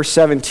 verse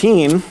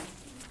 17,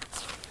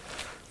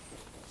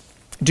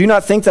 "Do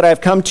not think that I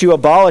have come to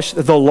abolish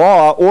the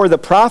law or the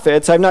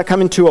prophets. I have not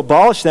come to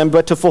abolish them,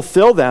 but to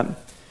fulfill them."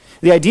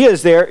 The idea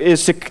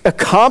is to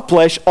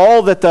accomplish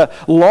all that the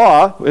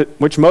law,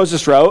 which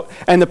Moses wrote,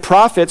 and the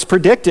prophets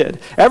predicted.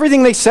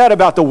 Everything they said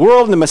about the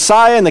world and the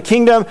Messiah and the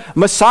kingdom,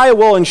 Messiah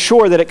will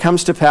ensure that it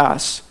comes to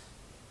pass.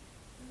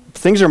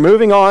 Things are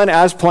moving on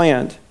as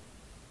planned.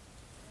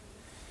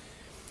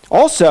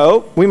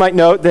 Also, we might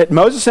note that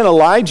Moses and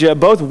Elijah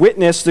both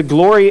witnessed the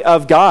glory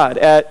of God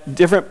at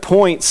different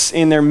points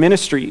in their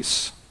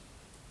ministries.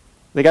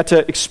 They got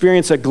to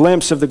experience a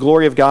glimpse of the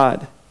glory of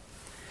God.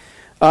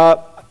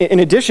 In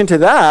addition to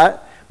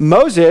that,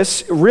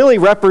 Moses really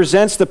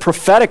represents the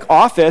prophetic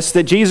office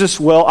that Jesus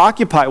will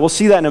occupy. We'll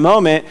see that in a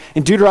moment.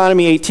 In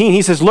Deuteronomy 18,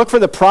 he says, "Look for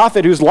the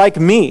prophet who's like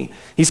me.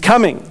 He's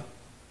coming.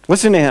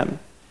 Listen to him."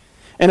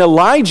 And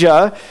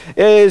Elijah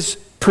is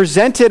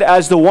presented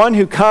as the one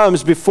who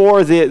comes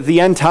before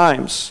the end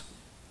times,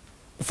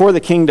 before the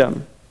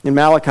kingdom in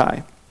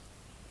Malachi.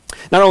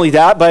 Not only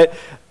that, but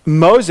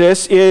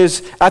Moses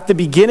is at the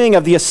beginning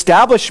of the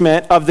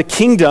establishment of the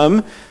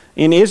kingdom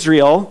in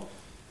Israel.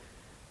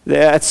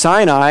 at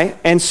Sinai.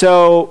 And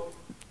so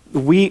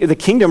the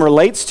kingdom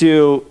relates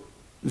to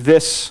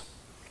this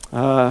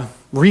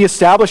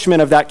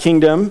reestablishment of that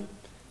kingdom.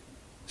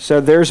 So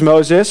there's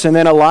Moses, and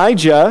then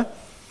Elijah,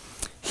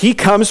 he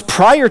comes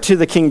prior to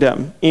the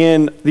kingdom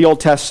in the Old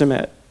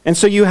Testament. And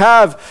so you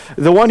have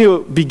the one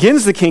who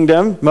begins the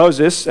kingdom,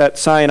 Moses at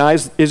Sinai,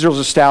 Israel's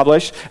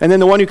established, and then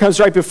the one who comes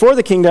right before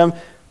the kingdom,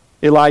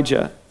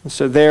 Elijah. And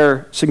so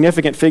they're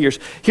significant figures.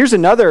 Here's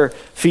another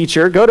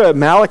feature. Go to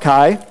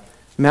Malachi,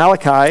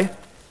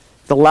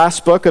 the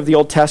last book of the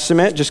Old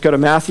Testament. Just go to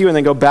Matthew and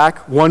then go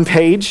back one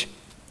page.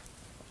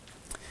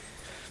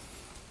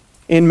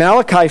 In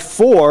Malachi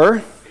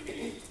 4,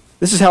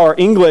 this is how our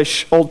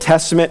English Old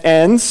Testament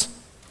ends.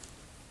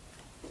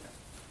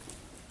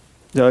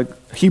 The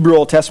Hebrew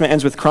Old Testament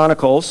ends with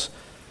Chronicles.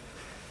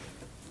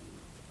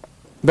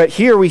 But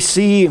here we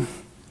see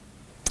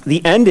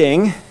the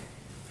ending,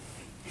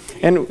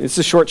 and it's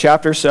a short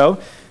chapter, so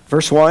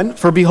verse 1,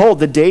 "For behold,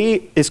 the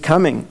day is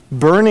coming,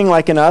 burning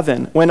like an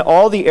oven, when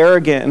all the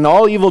arrogant and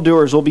all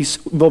evildoers will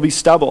be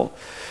stubble.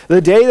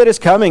 The day that is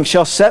coming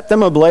shall set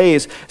them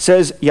ablaze,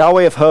 says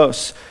Yahweh of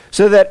hosts,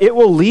 so that it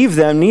will leave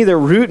them neither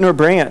root nor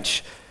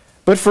branch.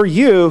 But for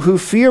you who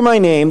fear my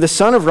name, the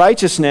Son of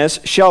Righteousness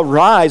shall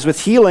rise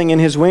with healing in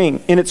its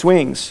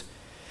wings.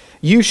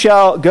 You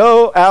shall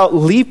go out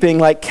leaping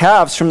like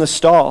calves from the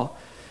stall,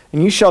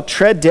 and you shall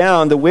tread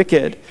down the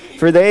wicked,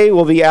 for they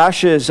will be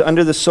ashes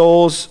under the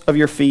soles of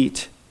your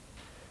feet.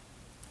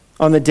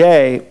 On the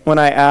day when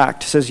I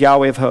act, says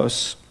Yahweh of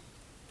hosts.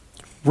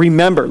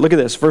 Remember," look at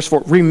this, verse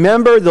 4,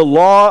 "remember the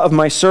law of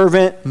my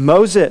servant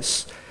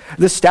Moses,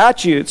 the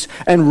statutes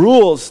and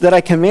rules that I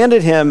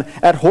commanded him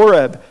at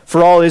Horeb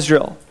for all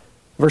Israel."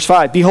 Verse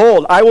 5,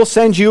 "Behold, I will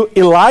send you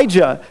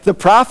Elijah, the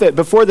prophet,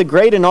 before the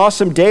great and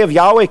awesome day of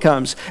Yahweh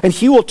comes, and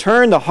he will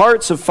turn the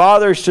hearts of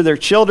fathers to their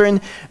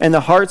children and the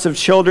hearts of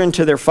children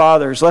to their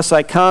fathers, lest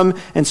I come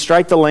and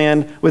strike the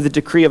land with a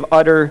decree of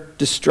utter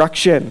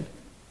destruction."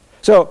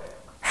 So,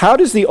 how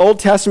does the Old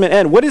Testament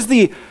end? What is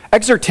the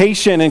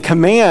exhortation and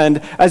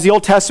command as the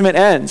Old Testament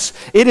ends?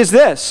 It is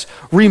this: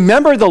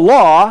 remember the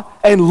law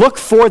and look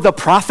for the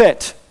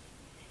prophet,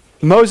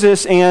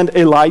 Moses and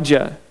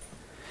Elijah.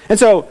 And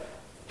so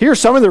here are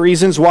some of the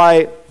reasons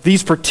why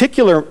these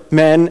particular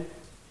men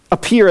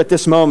appear at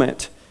this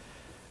moment.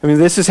 I mean,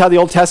 this is how the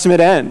Old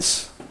Testament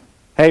ends.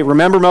 Hey,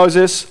 remember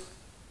Moses,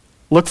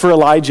 look for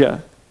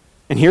Elijah.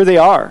 And here they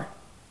are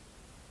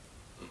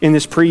in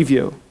this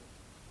preview.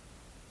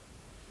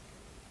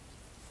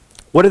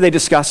 What are they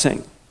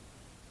discussing?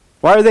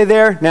 Why are they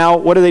there? Now,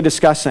 what are they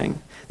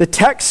discussing? The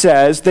text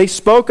says they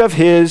spoke of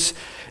his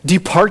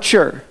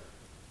departure.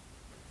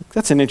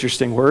 That's an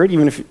interesting word,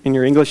 even if in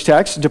your English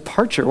text,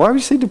 departure. Why would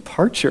you say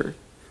departure?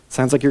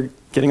 Sounds like you're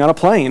getting on a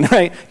plane,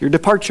 right? Your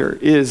departure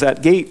is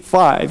at gate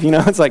 5.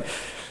 It's like,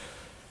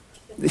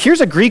 here's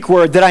a Greek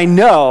word that I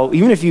know,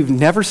 even if you've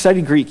never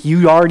studied Greek,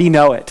 you already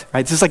know it,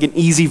 right? This is like an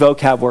easy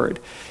vocab word.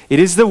 It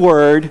is the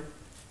word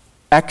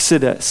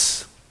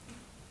exodus.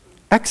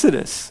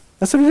 Exodus.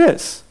 That's what it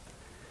is.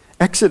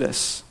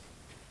 Exodus.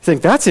 You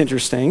think that's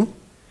interesting?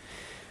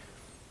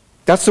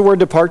 That's the word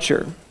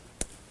departure.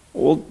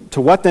 Well,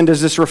 to what then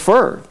does this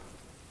refer?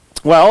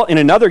 Well, in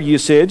another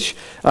usage,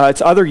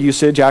 it's other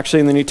usage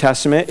actually in the New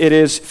Testament. It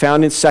is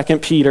found in 2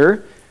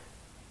 Peter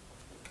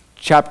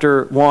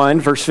chapter 1,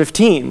 verse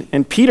 15.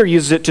 And Peter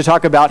uses it to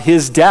talk about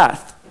his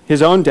death,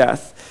 his own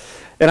death.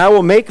 "And I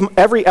will make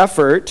every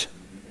effort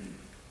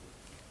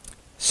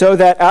so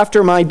that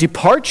after my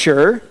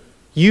departure,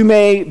 you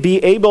may be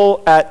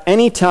able at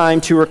any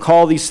time to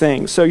recall these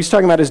things." So he's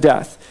talking about his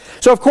death.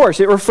 So of course,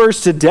 it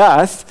refers to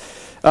death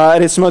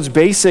at its most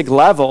basic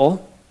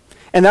level.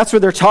 And that's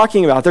what they're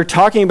talking about. They're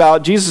talking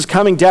about Jesus'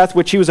 coming death,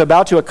 which he was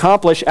about to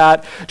accomplish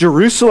at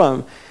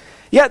Jerusalem.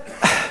 Yet,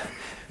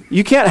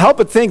 you can't help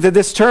but think that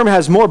this term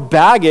has more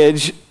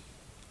baggage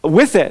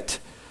with it.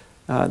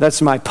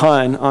 That's my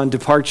pun on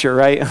departure,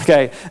 right?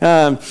 Okay.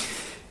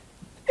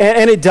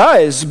 And it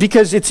does,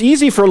 because it's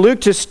easy for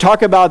Luke to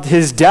talk about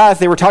his death.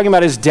 They were talking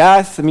about his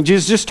death. I mean,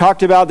 Jesus just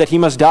talked about that he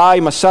must die,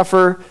 he must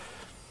suffer.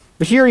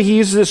 But here he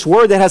uses this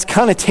word that has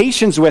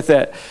connotations with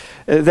it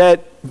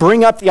that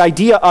bring up the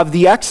idea of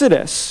the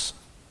Exodus,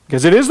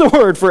 because it is the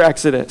word for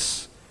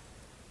Exodus.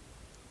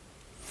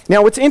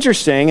 Now, what's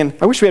interesting, and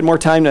I wish we had more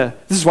time this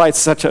is why it's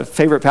such a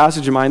favorite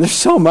passage of mine. There's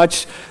so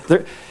much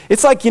there.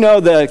 It's like,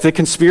 the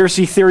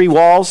conspiracy theory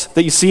walls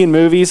that you see in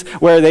movies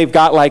where they've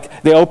got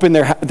they open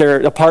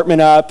their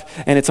apartment up,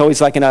 and it's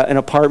always like an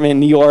apartment in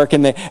New York,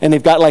 and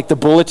they've got the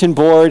bulletin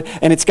board,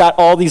 and it's got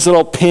all these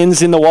little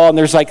pins in the wall, and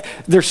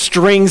there's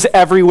strings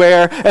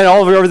everywhere and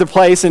all over the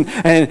place, and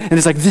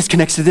it's like this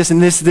connects to this,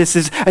 and this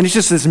is, and it's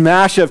just this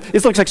mash of,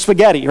 it looks like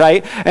spaghetti,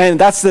 right? And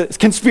that's the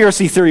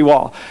conspiracy theory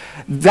wall.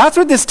 That's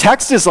what this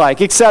text is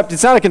like, except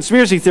it's not a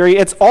conspiracy theory.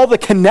 It's all the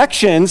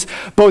connections,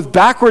 both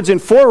backwards and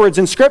forwards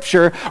in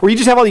Scripture, where you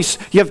just have all these,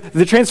 you have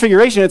the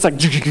Transfiguration, it's like,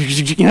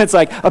 it's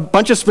like a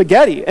bunch of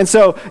spaghetti. And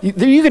so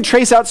you can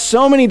trace out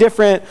so many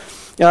different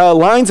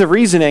lines of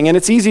reasoning, and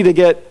it's easy to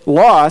get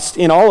lost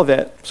in all of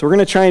it. So we're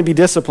going to try and be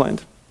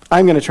disciplined.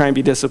 I'm going to try and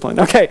be disciplined.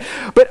 Okay,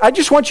 but I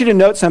just want you to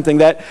note something,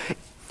 that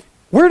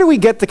where do we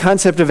get the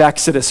concept of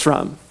Exodus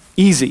from?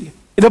 Easy.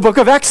 The book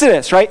of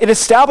Exodus, right? It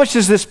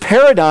establishes this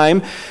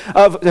paradigm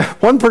of,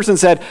 one person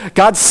said,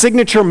 God's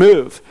signature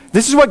move.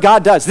 This is what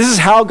God does. This is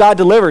how God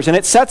delivers. And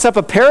it sets up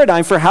a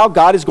paradigm for how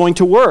God is going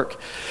to work.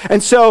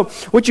 And so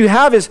what you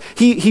have is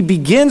he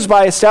begins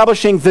by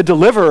establishing the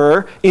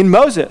deliverer in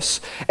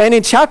Moses. And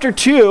in chapter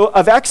 2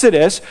 of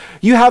Exodus,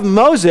 you have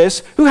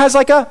Moses who has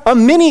like a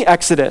mini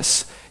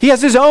Exodus. He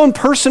has his own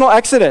personal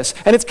Exodus.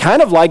 And it's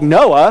kind of like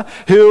Noah,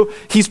 who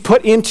he's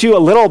put into a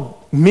little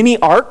mini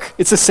ark.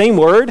 It's the same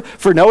word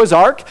for Noah's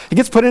ark. He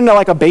gets put into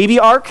like a baby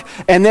ark,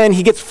 and then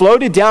he gets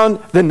floated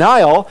down the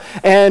Nile,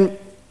 and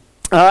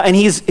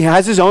he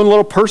has his own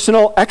little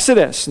personal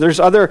Exodus. There's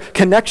other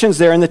connections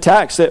there in the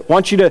text that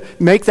want you to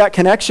make that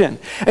connection.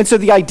 And so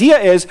the idea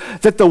is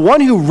that the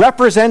one who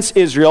represents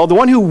Israel, the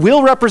one who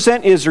will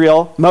represent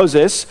Israel,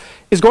 Moses,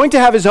 is going to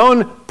have his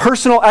own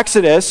personal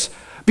Exodus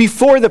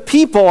before the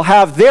people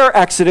have their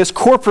Exodus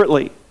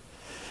corporately.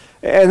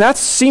 And that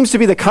seems to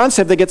be the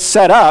concept that gets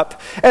set up.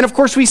 And of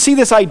course, we see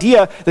this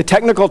idea, the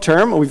technical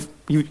term,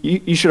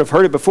 you should have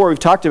heard it before, we've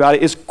talked about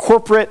it, is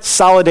corporate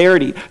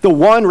solidarity. The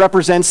one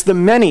represents the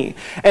many.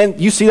 And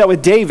you see that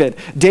with David.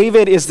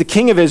 David is the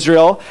king of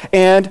Israel,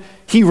 and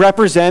he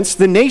represents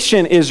the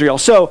nation Israel.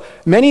 So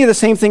many of the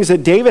same things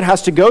that David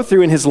has to go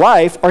through in his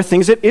life are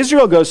things that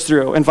Israel goes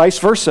through, and vice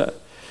versa.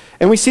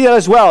 And we see that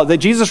as well, that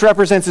Jesus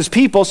represents his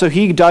people, so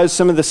he does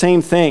some of the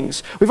same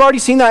things. We've already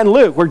seen that in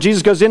Luke, where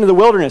Jesus goes into the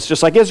wilderness,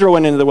 just like Israel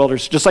went into the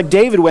wilderness, just like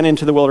David went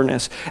into the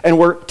wilderness, and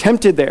were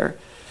tempted there.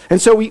 And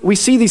so we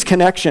see these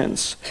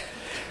connections.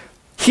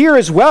 Here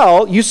as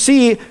well, you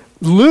see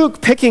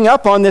Luke picking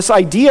up on this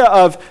idea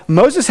of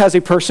Moses has a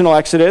personal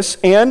exodus,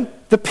 and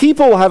the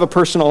people will have a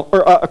personal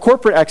or a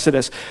corporate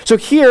exodus. So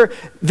here,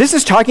 this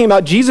is talking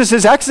about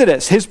Jesus'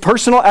 exodus, his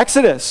personal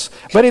exodus.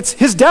 But it's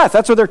his death,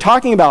 that's what they're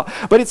talking about.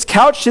 But it's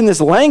couched in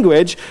this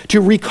language to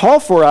recall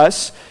for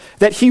us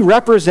that he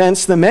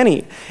represents the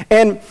many.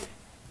 And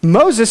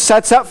Moses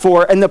sets up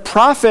for, and the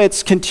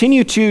prophets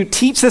continue to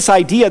teach this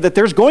idea that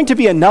there's going to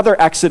be another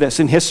exodus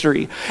in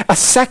history, a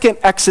second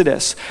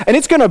exodus. And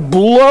it's going to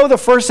blow the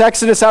first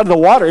exodus out of the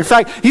water. In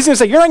fact, he's going to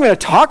say, you're not going to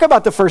talk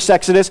about the first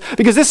exodus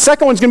because this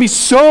second one's going to be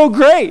so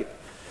great.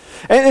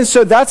 And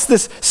so that's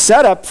this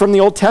setup from the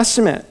Old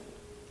Testament.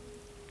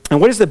 And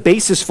what is the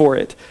basis for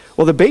it?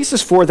 Well, the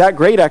basis for that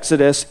great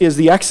exodus is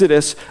the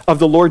exodus of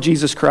the Lord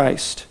Jesus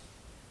Christ.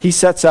 He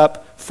sets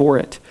up for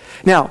it.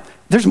 Now,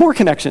 there's more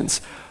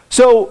connections.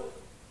 So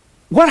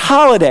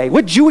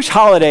what Jewish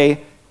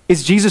holiday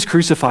is Jesus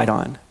crucified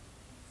on?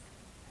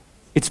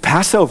 It's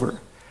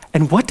Passover.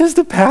 And what does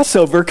the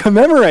Passover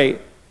commemorate?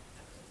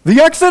 The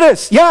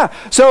Exodus. Yeah.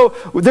 So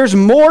there's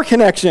more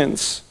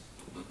connections.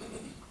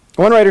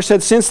 One writer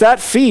said, since that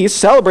feast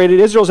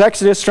celebrated Israel's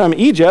exodus from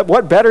Egypt,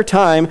 what better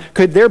time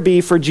could there be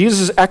for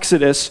Jesus'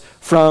 exodus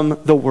from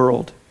the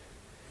world?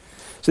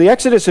 So the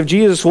exodus of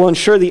Jesus will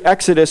ensure the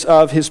exodus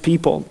of his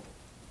people.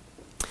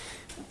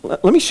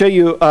 Let me show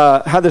you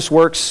how this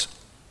works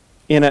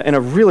in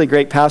a really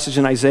great passage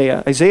in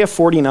Isaiah. Isaiah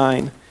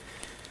 49.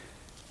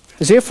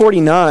 Isaiah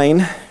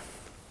 49.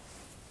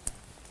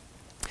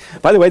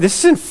 By the way,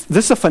 this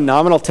is a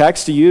phenomenal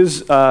text to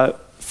use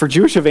for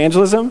Jewish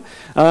evangelism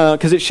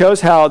because it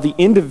shows how the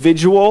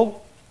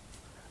individual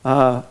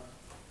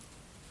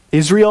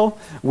Israel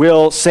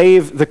will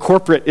save the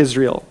corporate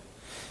Israel.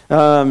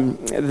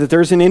 That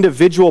there's an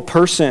individual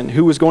person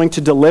who was going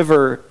to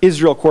deliver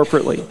Israel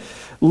corporately.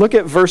 Look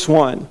at verse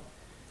 1.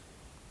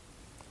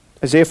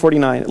 Isaiah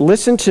 49.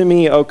 Listen to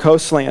me, O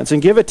coastlands,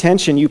 and give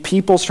attention, you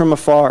peoples from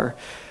afar.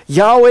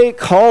 Yahweh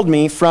called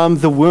me from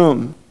the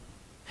womb.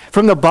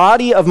 From the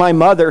body of my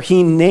mother,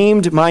 he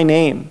named my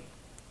name.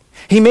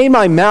 He made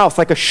my mouth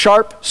like a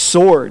sharp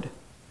sword.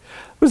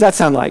 What does that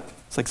sound like?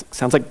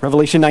 Sounds like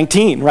Revelation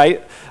 19,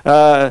 right?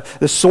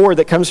 The sword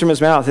that comes from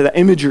his mouth, that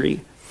imagery.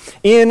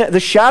 In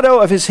the shadow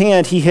of his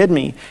hand, he hid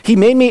me. He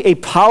made me a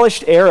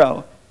polished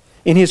arrow.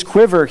 In his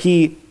quiver,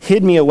 he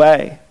hid me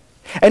away.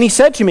 And he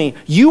said to me,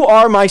 you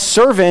are my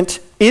servant,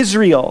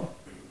 Israel,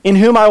 in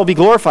whom I will be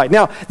glorified.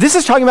 Now, this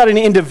is talking about an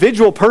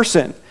individual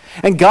person.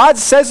 And God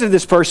says to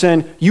this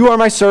person, you are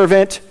my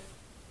servant,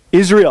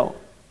 Israel.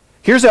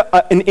 Here's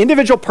an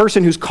individual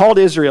person who's called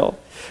Israel.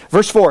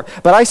 Verse 4,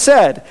 but I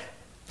said,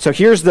 so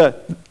here's the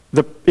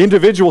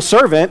individual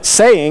servant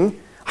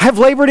saying, I have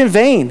labored in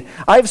vain.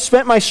 I have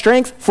spent my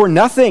strength for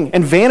nothing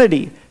and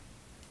vanity.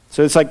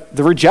 So it's like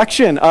the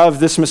rejection of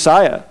this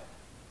Messiah,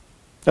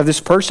 of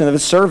this person, of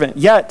this servant.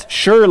 Yet,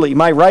 surely,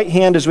 my right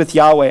hand is with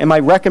Yahweh, and my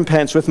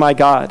recompense with my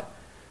God.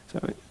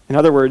 So, in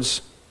other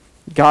words,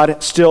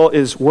 God still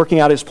is working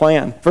out his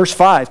plan. Verse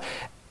 5,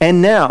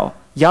 and now,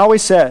 Yahweh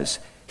says,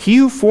 he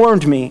who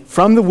formed me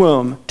from the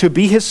womb to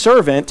be his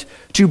servant,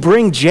 to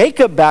bring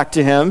Jacob back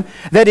to him,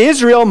 that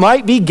Israel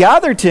might be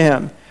gathered to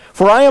him.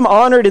 For I am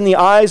honored in the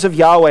eyes of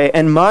Yahweh,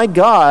 and my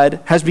God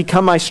has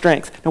become my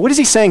strength. Now, what is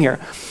he saying here?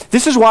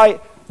 This is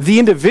why the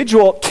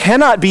individual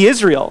cannot be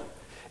Israel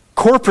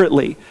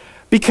corporately,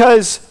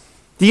 because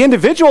the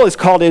individual is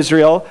called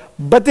Israel,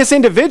 But this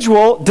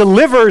individual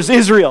delivers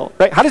Israel,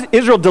 right? How does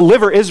Israel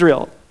deliver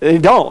Israel? They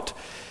don't.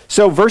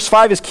 So verse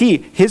 5 is key.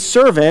 His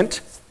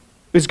servant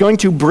is going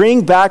to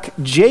bring back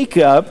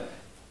Jacob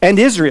and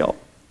Israel.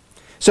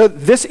 So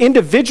this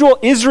individual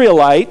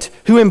Israelite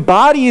who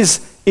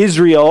embodies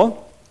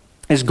Israel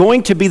is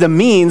going to be the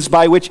means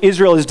by which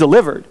Israel is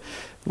delivered.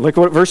 Look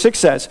what verse 6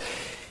 says.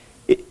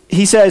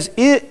 He says,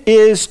 "It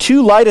is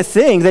too light a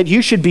thing that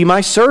you should be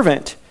my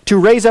servant, to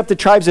raise up the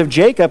tribes of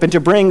Jacob and to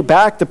bring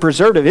back the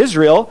preserved of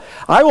Israel.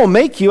 I will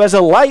make you as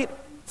a light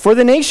for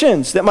the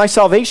nations, that my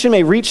salvation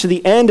may reach to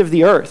the end of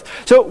the earth."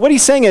 So what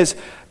he's saying is,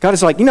 God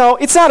is like,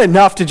 it's not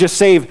enough to just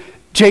save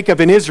Jacob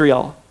and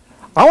Israel.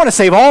 I want to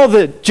save all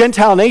the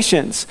Gentile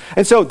nations.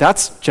 And so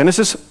that's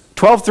Genesis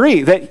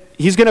 12:3, that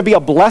he's going to be a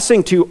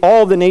blessing to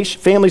all the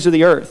families of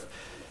the earth.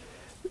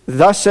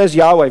 Thus says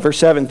Yahweh, verse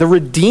 7, "The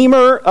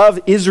Redeemer of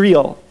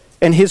Israel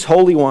and his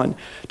Holy One,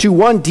 to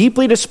one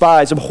deeply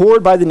despised,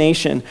 abhorred by the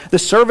nation, the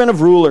servant of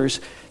rulers,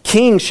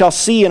 kings shall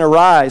see and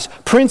arise,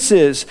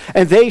 princes,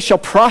 and they shall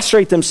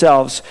prostrate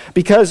themselves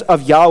because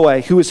of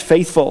Yahweh, who is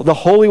faithful, the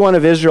Holy One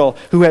of Israel,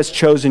 who has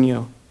chosen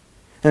you."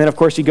 And then, of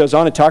course, he goes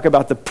on to talk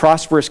about the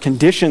prosperous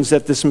conditions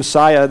that this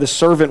Messiah, the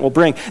servant, will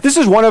bring. This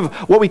is one of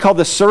what we call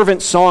the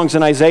servant songs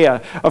in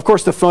Isaiah. Of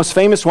course, the most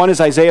famous one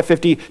is Isaiah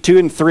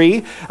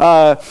 52:3,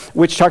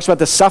 which talks about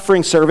the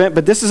suffering servant,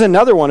 but this is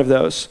another one of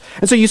those.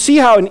 And so you see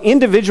how an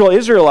individual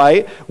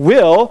Israelite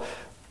will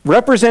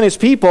represent his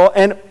people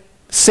and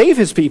save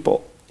his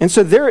people. And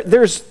so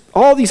there's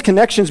all these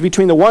connections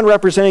between the one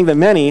representing the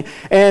many,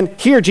 and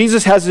here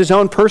Jesus has his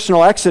own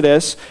personal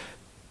exodus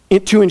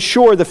to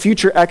ensure the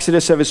future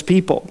exodus of his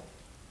people.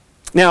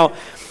 Now,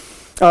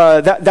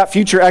 that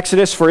future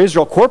exodus for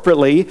Israel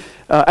corporately,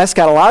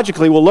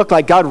 eschatologically, will look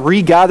like God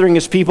regathering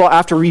his people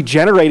after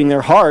regenerating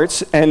their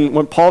hearts. And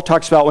when Paul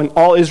talks about when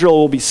all Israel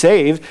will be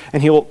saved,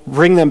 and he will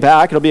bring them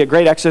back, it'll be a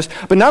great exodus.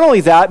 But not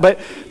only that, but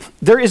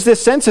there is this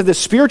sense of the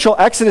spiritual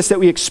exodus that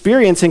we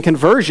experience in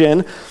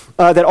conversion,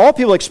 that all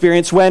people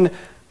experience when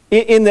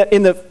in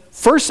the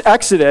first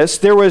Exodus,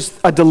 there was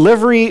a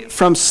deliverance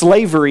from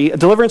slavery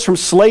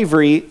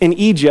in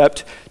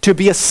Egypt to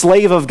be a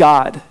slave of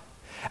God.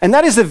 And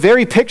that is the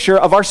very picture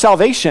of our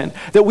salvation,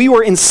 that we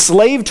were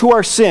enslaved to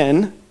our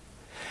sin,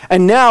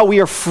 and now we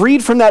are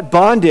freed from that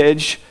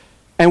bondage,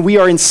 and we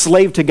are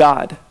enslaved to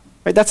God.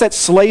 Right? That's that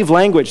slave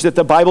language that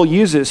the Bible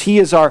uses. He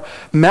is our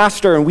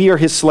master, and we are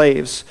his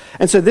slaves.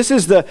 And so this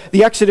is the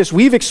Exodus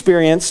we've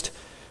experienced,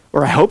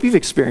 or I hope you've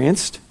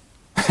experienced.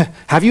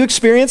 Have you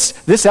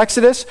experienced this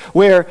Exodus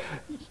where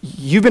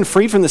you've been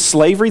freed from the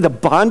slavery, the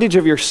bondage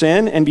of your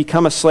sin, and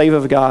become a slave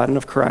of God and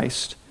of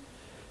Christ?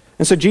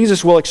 And so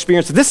Jesus will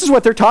experience, this is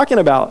what they're talking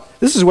about.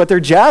 This is what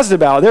they're jazzed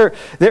about.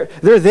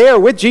 They're there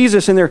with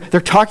Jesus, and they're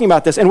talking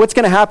about this. And what's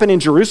going to happen in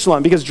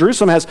Jerusalem, because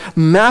Jerusalem has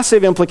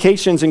massive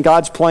implications in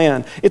God's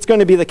plan. It's going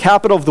to be the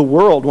capital of the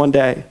world one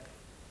day. It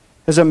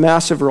has a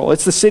massive role.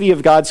 It's the city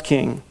of God's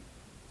king.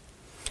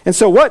 And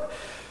so what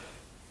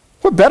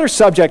better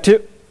subject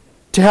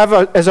to have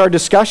as our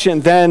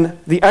discussion than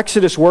the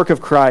Exodus work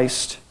of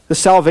Christ, the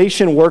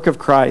salvation work of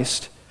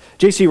Christ?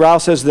 J.C. Ryle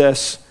says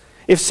this: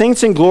 "If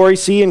saints in glory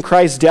see in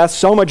Christ's death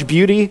so much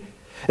beauty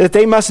that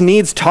they must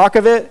needs talk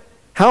of it,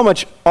 how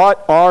much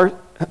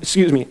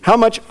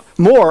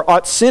more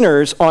ought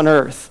sinners on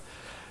earth?"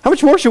 How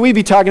much more should we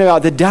be talking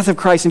about the death of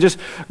Christ and just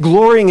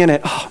glorying in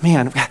it? Oh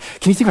man,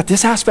 can you think about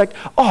this aspect?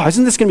 Oh,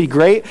 isn't this going to be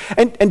great?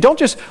 And don't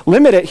just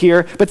limit it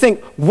here, but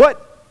think,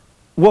 what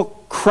did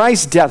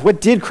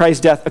Christ's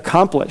death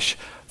accomplish?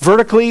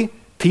 Vertically,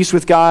 peace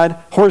with God.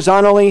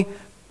 Horizontally,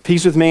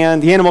 peace with man,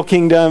 the animal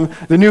kingdom,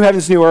 the new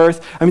heavens, new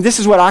earth. I mean, this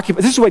is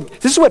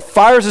what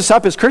fires us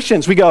up as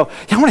Christians. We go,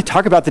 I want to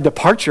talk about the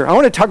departure. I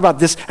want to talk about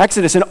this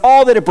Exodus and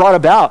all that it brought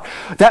about.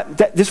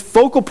 That this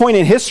focal point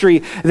in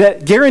history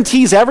that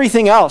guarantees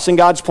everything else in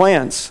God's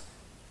plans.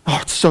 Oh,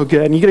 it's so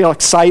good. And you get all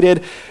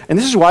excited. And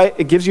this is why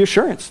it gives you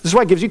assurance. This is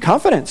why it gives you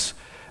confidence.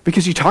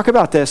 Because you talk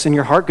about this and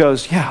your heart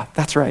goes, yeah,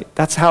 that's right.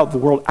 That's how the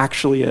world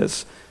actually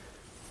is.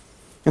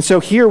 And so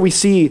here we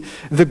see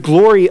the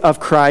glory of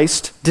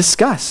Christ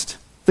discussed.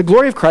 The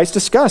glory of Christ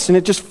discussed, and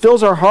it just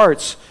fills our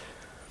hearts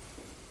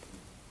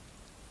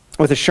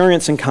with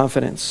assurance and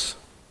confidence.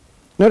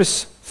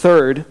 Notice,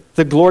 third,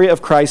 the glory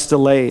of Christ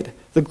delayed.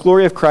 The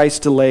glory of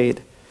Christ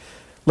delayed.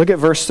 Look at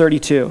verse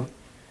 32.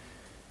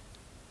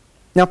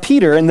 "Now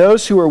Peter and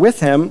those who were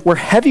with him were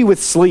heavy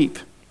with sleep.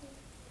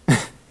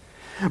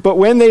 But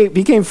when they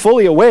became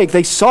fully awake,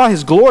 they saw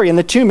his glory and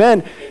the two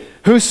men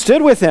who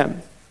stood with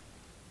him."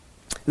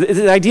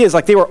 The idea is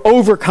like they were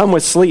overcome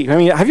with sleep. I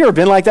mean, have you ever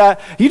been like that?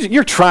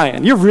 You're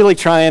trying. You're really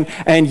trying,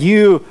 and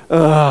you're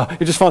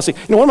just falling asleep.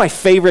 One of my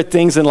favorite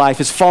things in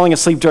life is falling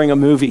asleep during a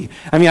movie.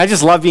 I mean, I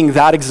just love being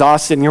that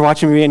exhausted, and you're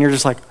watching a movie, and you're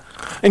just like,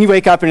 and you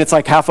wake up, and it's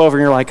like half over,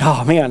 and you're like,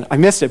 oh, man, I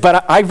missed it.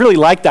 But I really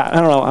like that. I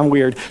don't know. I'm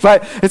weird.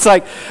 But it's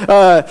like,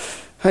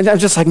 I'm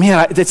just like,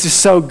 man, it's just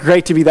so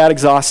great to be that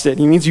exhausted.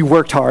 It means you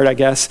worked hard, I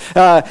guess.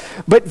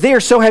 But they are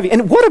so heavy.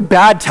 And what a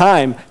bad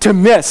time to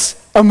miss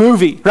a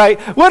movie, right?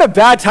 What a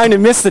bad time to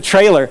miss the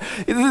trailer.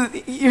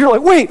 You're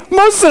like, wait,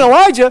 Moses and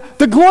Elijah,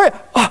 the glory.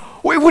 Oh,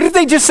 what did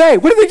they just say?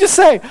 What did they just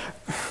say?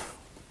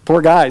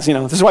 Poor guys,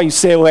 this is why you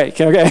stay awake,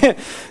 okay?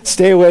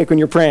 Stay awake when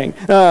you're praying.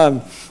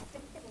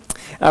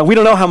 We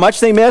don't know how much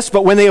they missed,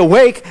 but when they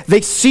awake,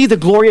 they see the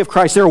glory of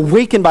Christ. They're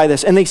awakened by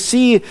this, and they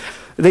see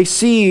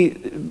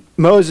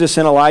Moses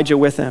and Elijah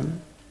with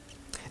him.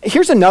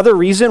 Here's another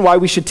reason why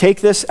we should take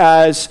this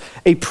as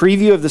a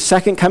preview of the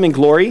second coming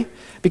glory,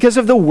 because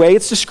of the way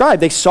it's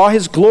described. They saw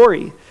his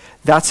glory.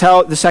 That's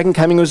how the second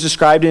coming was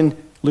described in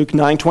Luke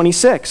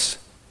 9:26.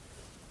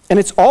 And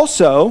it's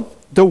also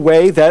the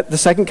way that the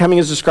second coming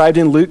is described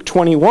in Luke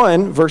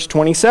 21, verse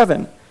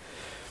 27.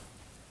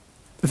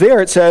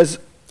 There it says,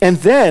 "And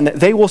then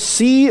they will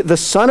see the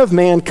Son of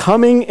Man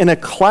coming in a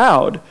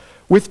cloud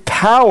with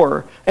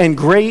power and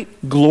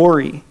great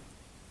glory."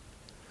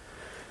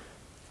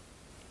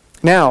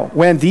 Now,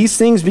 when these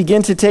things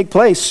begin to take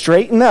place,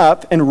 straighten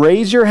up and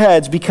raise your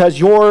heads, because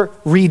your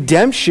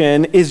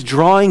redemption is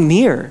drawing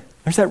near.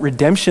 There's that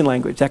redemption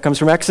language. That comes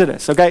from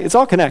Exodus, okay? It's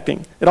all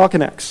connecting. It all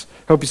connects.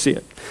 Hope you see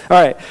it.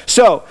 All right,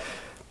 so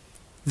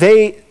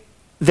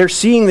they're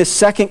seeing this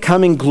second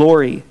coming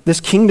glory,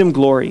 this kingdom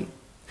glory.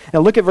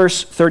 Now look at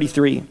verse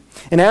 33.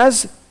 "And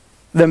as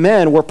the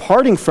men were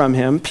parting from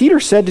him,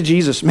 Peter said to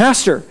Jesus,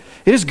 'Master,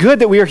 it is good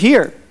that we are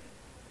here.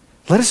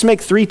 Let us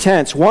make 3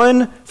 tents,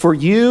 one for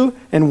you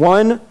and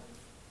one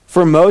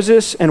for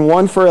Moses and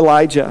one for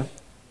Elijah,'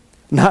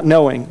 not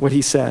knowing what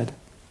he said."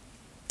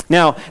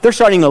 Now, they're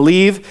starting to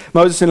leave,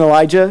 Moses and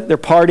Elijah. They're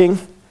parting.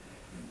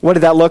 What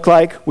did that look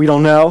like? We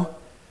don't know.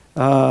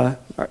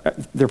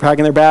 They're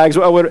packing their bags.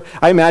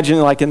 I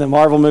imagine like in the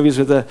Marvel movies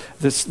with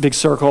this big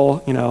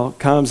circle,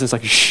 comes, and it's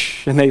like,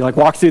 shh, and they like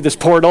walk through this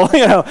portal,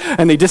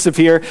 and they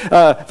disappear.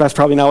 That's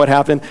probably not what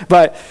happened.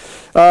 But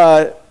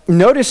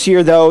notice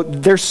here, though,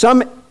 there's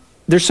some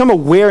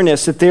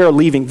awareness that they are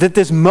leaving, that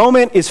this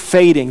moment is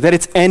fading, that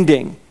it's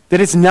ending,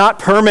 that it's not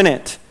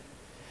permanent.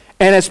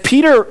 And as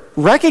Peter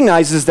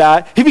recognizes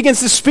that, he begins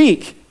to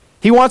speak.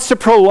 He wants to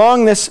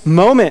prolong this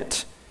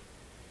moment.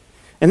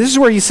 And this is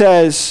where he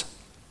says,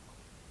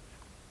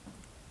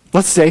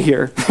 let's stay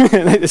here,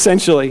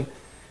 essentially.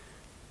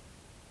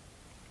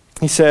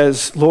 He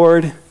says,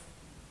 "Lord,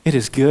 it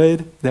is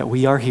good that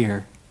we are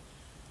here."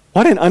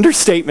 What an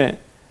understatement.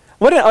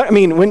 When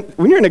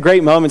you're in a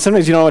great moment,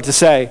 sometimes you don't know what to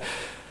say.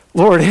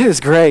 Lord, it is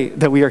great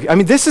that we are here.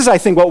 This is, I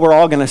think, what we're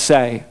all going to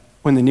say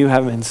when the new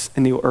heavens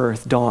and new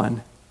earth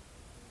dawn.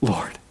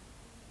 Lord,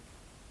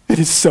 it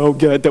is so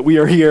good that we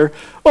are here.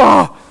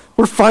 Oh,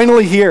 we're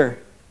finally here.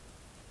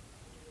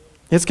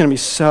 It's going to be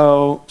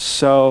so,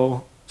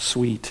 so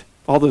sweet.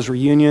 All those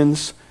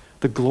reunions,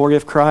 the glory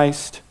of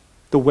Christ,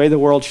 the way the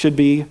world should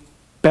be,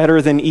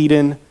 better than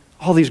Eden,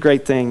 all these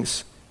great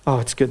things. Oh,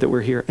 it's good that we're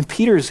here. And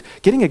Peter's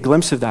getting a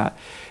glimpse of that.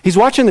 He's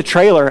watching the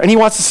trailer, and he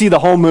wants to see the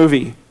whole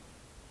movie.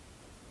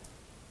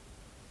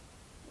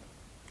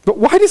 But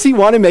why does he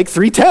want to make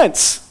 3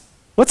 tents?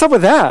 What's up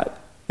with that?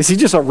 Is he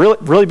just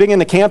really big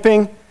into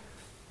camping?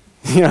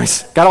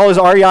 He's got all his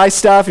REI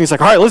stuff, and he's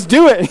like, all right, let's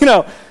do it,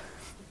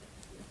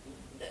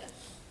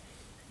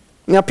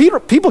 Now,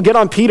 people get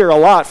on Peter a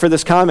lot for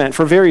this comment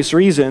for various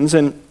reasons,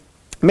 and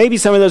maybe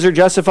some of those are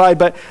justified,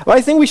 but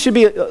I think we should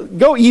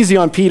go easy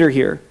on Peter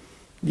here.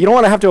 You don't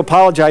want to have to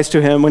apologize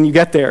to him when you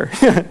get there.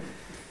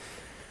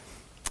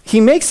 He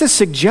makes a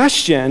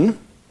suggestion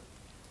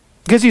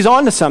because he's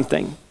on to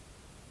something.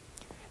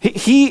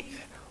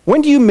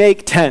 When do you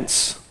make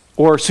tents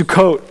or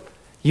Sukkot?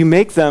 You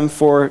make them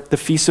for the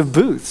Feast of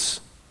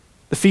Booths.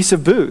 The Feast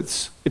of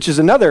Booths, which is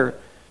another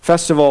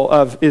festival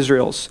of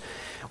Israel's.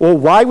 Well,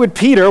 why would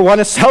Peter want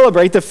to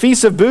celebrate the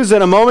Feast of Booths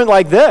at a moment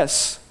like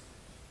this?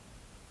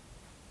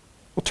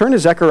 Well, turn to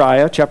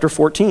Zechariah chapter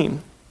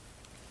 14.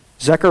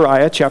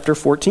 Zechariah chapter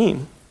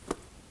 14.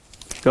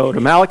 Go to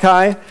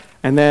Malachi,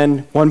 and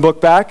then one book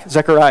back,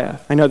 Zechariah.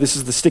 I know this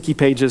is the sticky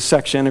pages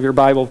section of your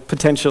Bible,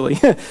 potentially.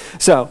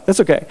 So,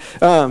 that's okay.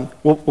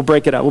 We'll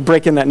break it up. We'll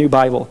break in that new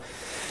Bible.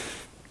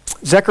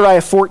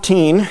 Zechariah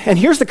 14, and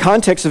here's the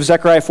context of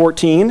Zechariah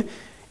 14.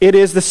 It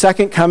is the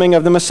second coming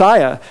of the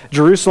Messiah.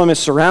 Jerusalem is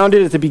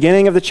surrounded at the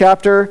beginning of the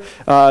chapter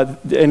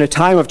in a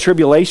time of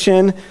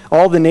tribulation.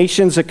 All the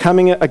nations are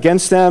coming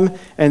against them.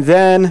 And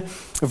then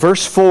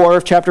verse 4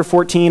 of chapter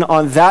 14,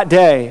 on that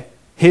day,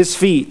 his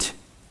feet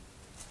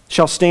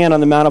shall stand on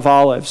the Mount of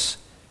Olives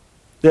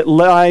that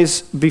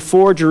lies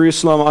before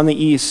Jerusalem on the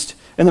east.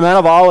 And the Mount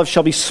of Olives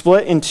shall be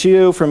split in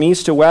two from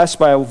east to west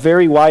by a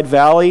very wide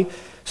valley,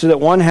 so that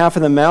one half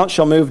of the mount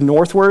shall move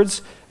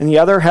northwards and the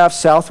other half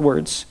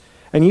southwards.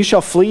 And you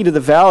shall flee to the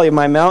valley of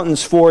my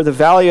mountains, for the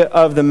valley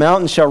of the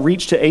mountains shall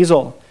reach to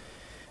Azel.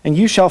 And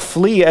you shall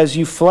flee as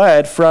you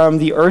fled from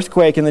the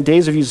earthquake in the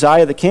days of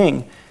Uzziah the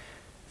king.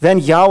 Then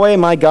Yahweh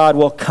my God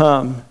will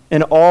come,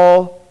 and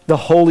all the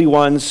holy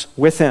ones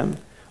with him.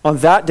 On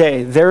that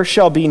day there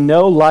shall be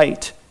no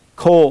light,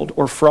 cold,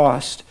 or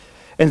frost.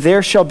 And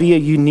there shall be a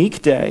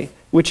unique day,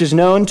 which is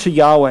known to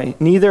Yahweh,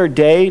 neither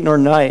day nor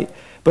night.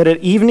 But at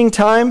evening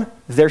time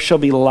there shall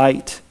be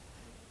light.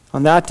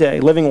 On that day,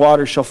 living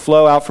waters shall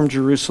flow out from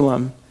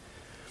Jerusalem,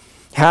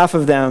 half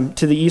of them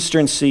to the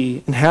eastern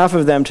sea, and half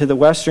of them to the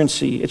western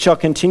sea. It shall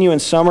continue in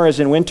summer as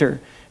in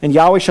winter, and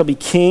Yahweh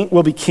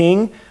will be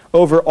king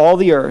over all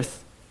the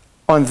earth.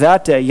 On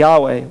that day,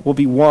 Yahweh will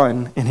be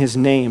one, and his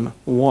name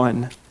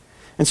one.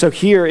 And so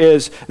here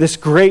is this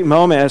great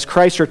moment as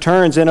Christ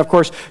returns, and of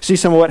course, see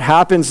some of what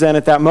happens then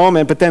at that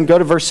moment, but then go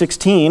to verse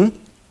 16.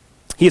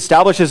 He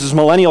establishes his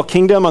millennial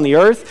kingdom on the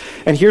earth,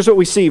 and here's what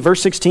we see,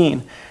 verse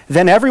 16.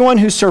 Then everyone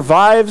who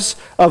survives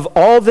of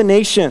all the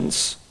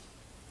nations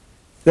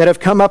that have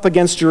come up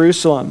against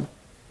Jerusalem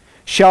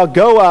shall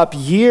go up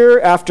year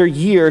after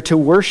year to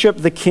worship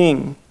the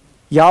King,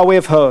 Yahweh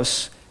of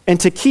hosts, and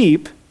to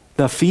keep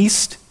the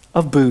Feast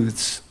of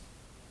Booths.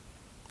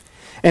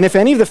 And if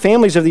any of the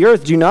families of the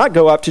earth do not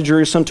go up to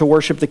Jerusalem to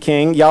worship the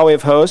King, Yahweh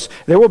of hosts,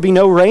 there will be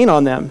no rain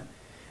on them.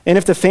 And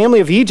if the family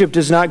of Egypt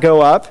does not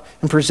go up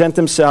and present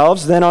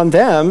themselves, then on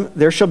them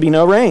there shall be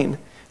no rain.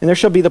 And there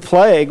shall be the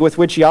plague with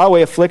which Yahweh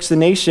afflicts the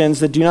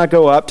nations that do not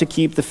go up to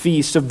keep the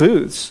Feast of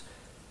Booths.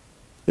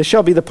 This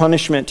shall be the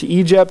punishment to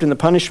Egypt and the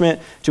punishment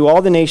to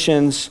all the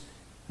nations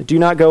that do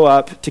not go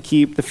up to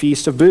keep the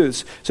Feast of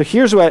Booths. So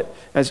here's what,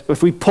 as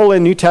if we pull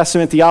in New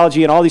Testament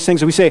theology and all these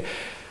things, we say,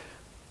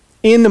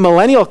 in the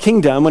millennial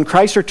kingdom, when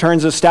Christ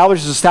returns and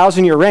establishes his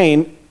 1,000-year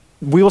reign,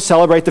 we will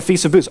celebrate the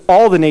Feast of Booths.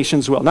 All the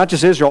nations will, not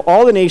just Israel.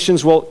 All the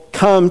nations will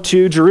come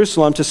to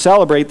Jerusalem to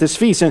celebrate this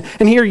feast.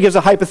 And here he gives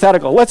a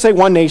hypothetical. Let's say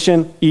one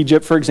nation,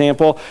 Egypt, for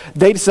example,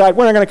 they decide,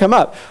 we're not going to come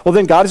up. Well,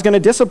 then God is going to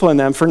discipline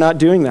them for not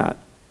doing that.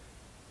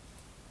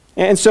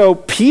 And so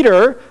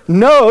Peter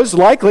knows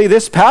likely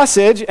this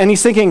passage, and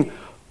he's thinking,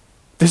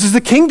 this is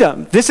the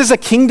kingdom. This is a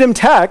kingdom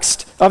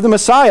text of the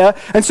Messiah.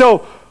 And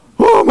so,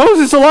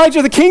 Moses,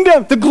 Elijah, the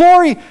kingdom, the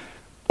glory.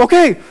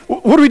 Okay,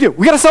 what do?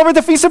 We got to celebrate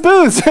the Feast of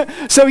Booths.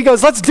 So he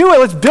goes, let's do it.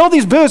 Let's build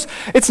these booths.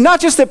 It's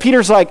not just that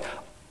Peter's like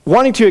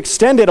wanting to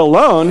extend it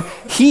alone.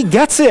 He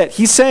gets it.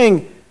 He's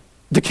saying,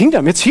 the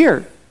kingdom, it's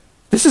here.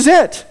 This is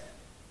it.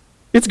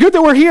 It's good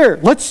that we're here.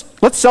 Let's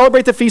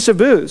celebrate the Feast of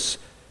Booths.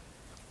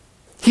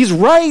 He's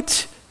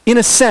right in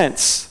a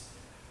sense,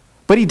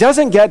 but he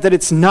doesn't get that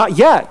it's not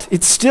yet.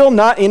 It's still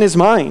not in his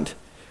mind,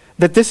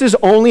 that this is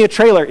only a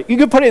trailer. You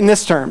could put it in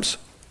this terms.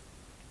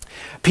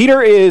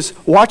 Peter is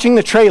watching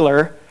the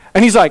trailer,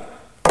 and he's like,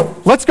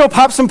 let's go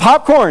pop some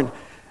popcorn,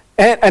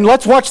 and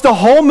let's watch the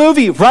whole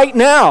movie right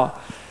now.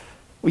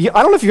 I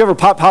don't know if you've ever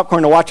popped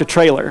popcorn to watch a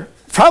trailer.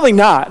 Probably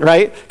not,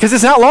 right? Because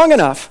it's not long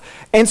enough.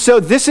 And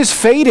so this is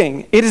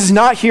fading. It is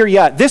not here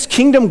yet. This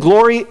kingdom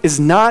glory is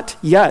not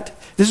yet.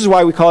 This is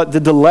why we call it the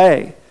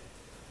delay.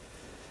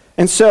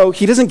 And so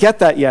he doesn't get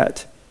that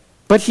yet.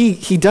 But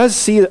he does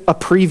see a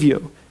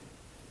preview.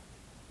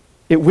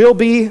 It will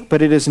be,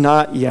 but it is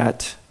not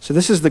yet. So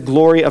this is the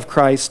glory of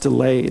Christ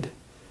delayed.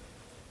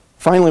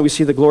 Finally, we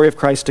see the glory of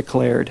Christ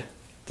declared.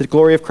 The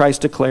glory of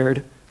Christ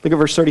declared. Look at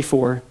verse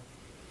 34.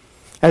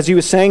 As he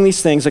was saying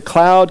these things, a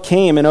cloud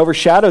came and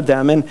overshadowed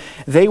them, and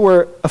they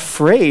were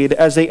afraid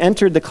as they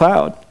entered the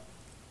cloud.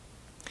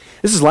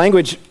 This is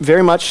language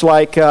very much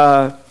like,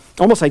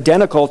 almost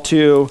identical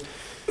to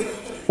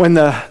when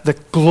the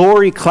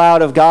glory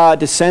cloud of God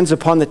descends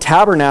upon the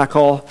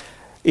tabernacle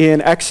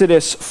in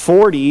Exodus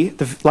 40,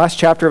 the last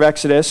chapter of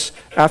Exodus,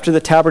 after the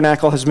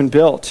tabernacle has been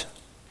built.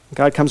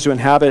 God comes to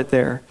inhabit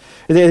there.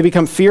 They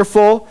become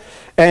fearful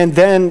and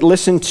then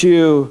listen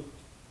to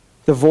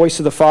the voice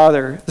of the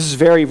Father. This is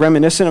very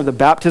reminiscent of the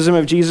baptism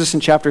of Jesus in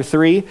chapter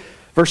 3.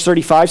 Verse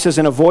 35 says,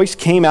 and a voice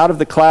came out of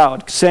the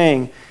cloud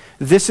saying,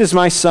 this is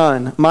my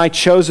Son, my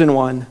chosen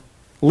one.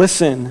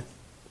 Listen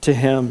to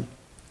him.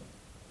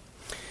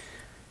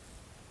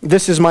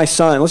 This is my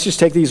Son. Let's just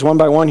take these one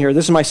by one here.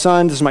 This is my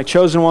Son. This is my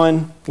chosen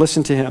one.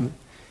 Listen to him.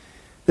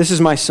 This is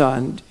my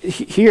Son.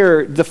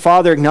 Here, the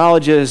Father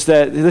acknowledges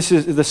that this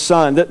is the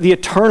Son, the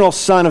eternal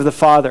Son of the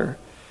Father.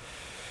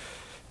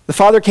 The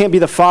Father can't be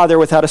the Father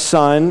without a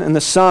Son, and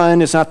the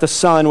Son is not the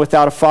Son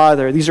without a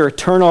Father. These are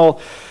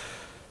eternal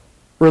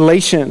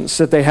relations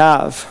that they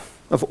have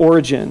of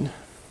origin.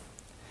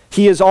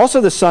 He is also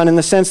the Son in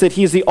the sense that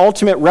he is the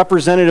ultimate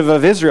representative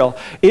of Israel.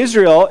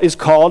 Israel is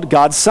called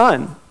God's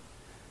Son,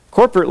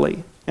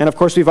 corporately. And of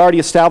course, we've already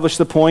established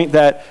the point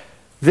that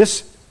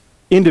this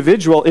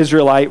individual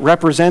Israelite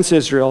represents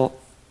Israel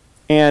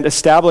and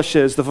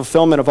establishes the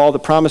fulfillment of all the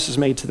promises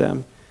made to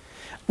them.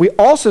 We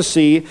also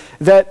see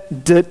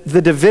that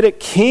the Davidic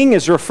king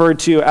is referred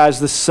to as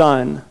the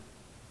Son.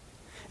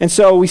 And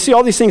so we see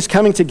all these things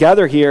coming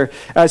together here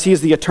as he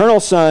is the eternal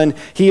Son,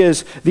 he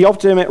is the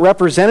ultimate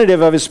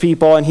representative of his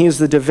people, and he is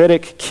the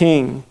Davidic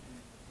king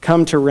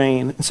come to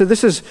reign. And so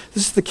this is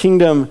the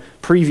kingdom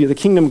preview, the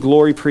kingdom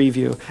glory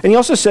preview. And he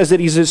also says that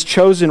he's his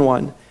chosen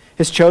one,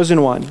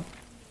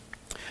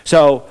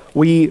 So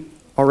we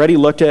already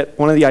looked at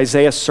one of the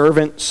Isaiah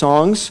servant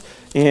songs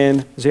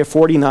in Isaiah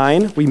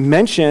 49. We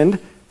mentioned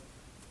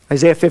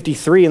Isaiah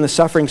 53 and the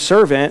suffering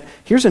servant.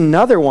 Here's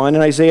another one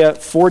in Isaiah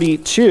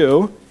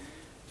 42.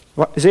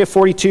 Isaiah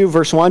 42,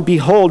 verse 1,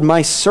 behold,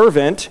 my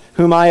servant,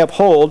 whom I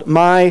uphold,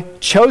 my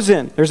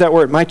chosen. There's that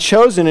word, my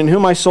chosen, in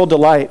whom my soul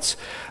delights.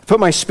 I put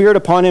my spirit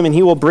upon him, and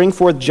he will bring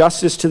forth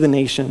justice to the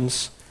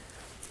nations.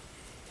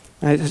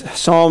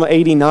 Psalm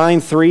 89,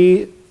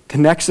 3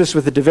 connects this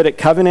with the Davidic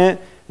covenant.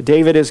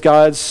 David is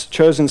God's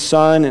chosen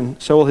son,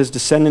 and so will his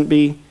descendant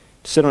be,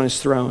 to sit on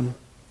his throne.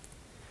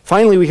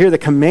 Finally, we hear the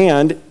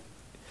command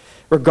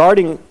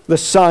regarding the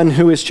Son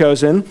who is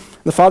chosen.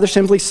 The Father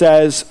simply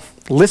says,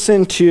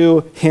 listen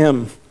to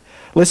him.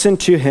 Listen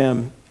to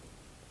him.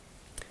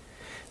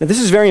 Now, this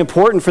is very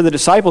important for the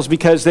disciples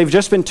because they've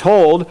just been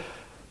told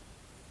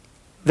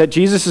that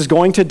Jesus is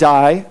going to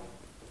die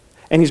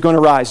and he's going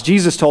to rise.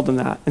 Jesus told them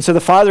that. And so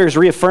the Father is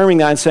reaffirming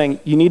that and saying,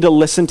 you need to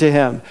listen to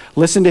him.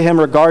 Listen to him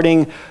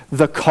regarding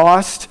the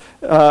cost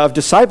of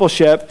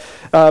discipleship,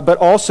 but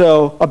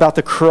also about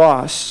the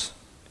cross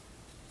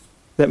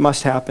that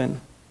must happen.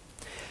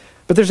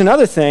 But there's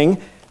another thing.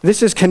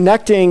 This is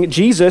connecting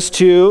Jesus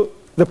to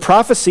the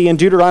prophecy in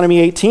Deuteronomy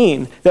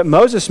 18 that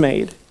Moses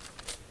made.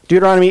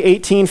 Deuteronomy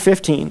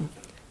 18:15.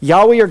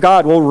 Yahweh your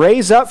God will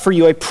raise up for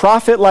you a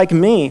prophet like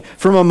me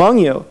from among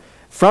you,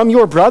 from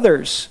your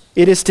brothers.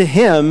 It is to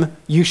him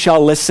you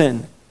shall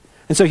listen.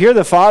 And so here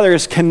the Father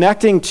is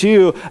connecting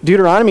to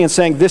Deuteronomy and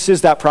saying, this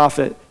is that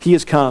prophet. He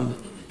has come.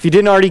 If you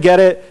didn't already get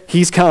it,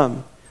 he's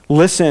come.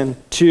 Listen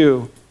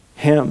to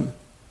him.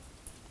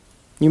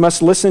 You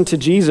must listen to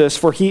Jesus,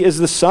 for he is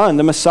the Son,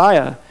 the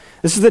Messiah.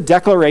 This is the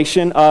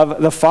declaration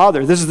of the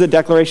Father. This is the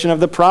declaration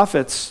of the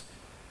prophets.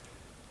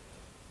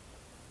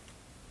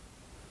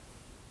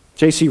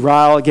 J.C.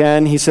 Ryle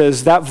again, he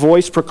says, that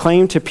voice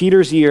proclaimed to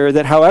Peter's ear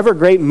that however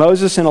great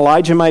Moses and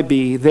Elijah might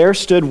be, there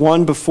stood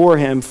one before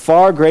him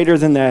far greater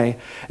than they.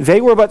 They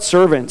were but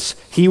servants.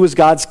 He was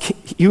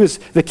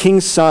the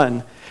king's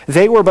son.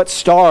 They were but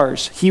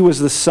stars. He was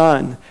the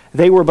sun.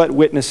 They were but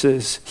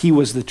witnesses. He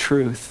was the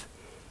truth.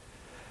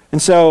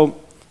 And so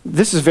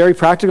this is very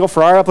practical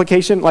for our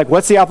application. Like,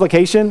 what's the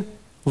application?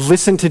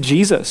 Listen to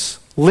Jesus.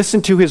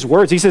 Listen to his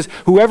words. He says,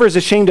 whoever is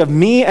ashamed of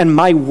me and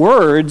my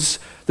words,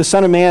 the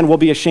Son of Man will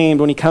be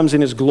ashamed when he comes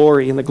in his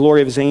glory, in the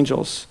glory of his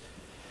angels.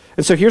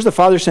 And so here's the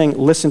Father saying,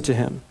 listen to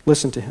him.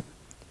 Listen to him.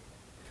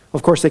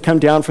 Of course, they come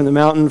down from the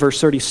mountain, verse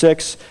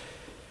 36.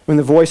 When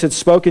the voice had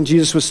spoken,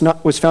 Jesus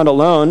was found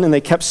alone, and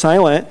they kept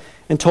silent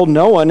and told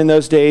no one in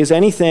those days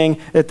anything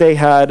that they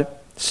had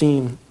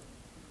seen.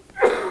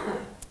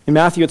 In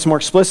Matthew, it's more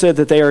explicit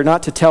that they are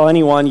not to tell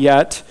anyone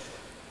yet.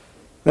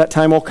 That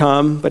time will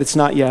come, but it's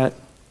not yet.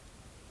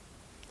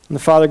 And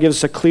the Father gives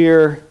us a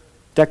clear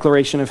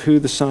declaration of who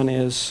the Son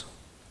is,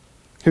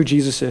 who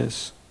Jesus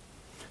is.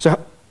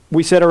 So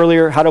we said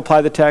earlier how to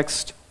apply the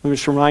text. Let me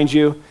just remind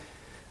you.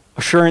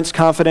 Assurance,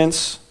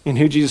 confidence in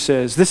who Jesus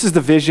is. This is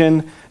the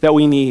vision that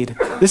we need.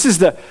 This is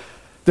the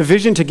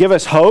vision to give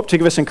us hope, to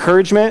give us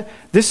encouragement.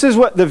 This is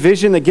what the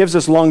vision that gives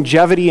us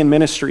longevity in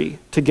ministry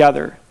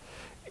together.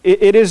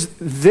 It is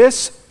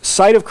this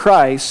sight of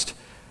Christ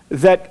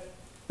that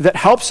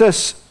helps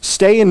us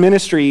stay in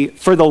ministry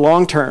for the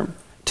long term,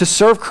 to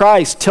serve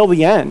Christ till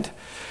the end.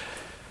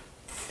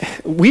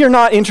 We are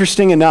not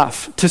interesting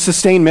enough to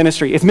sustain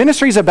ministry. If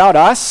ministry is about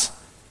us,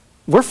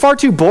 we're far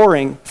too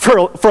boring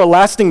for a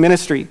lasting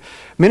ministry.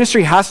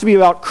 Ministry has to be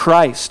about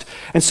Christ.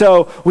 And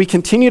so we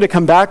continue to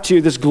come back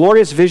to this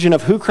glorious vision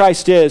of who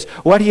Christ is,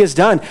 what he has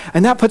done,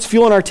 and that puts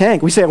fuel in our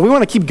tank. We say, we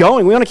want to keep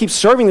going. We want to keep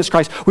serving this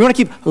Christ. We want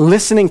to keep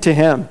listening to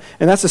him.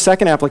 And that's the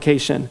second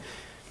application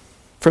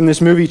from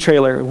this movie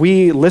trailer.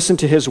 We listen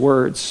to his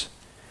words.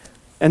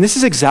 And this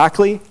is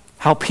exactly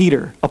how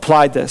Peter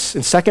applied this.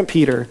 In 2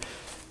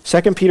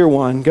 Peter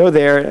 1, go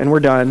there and we're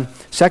done.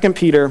 2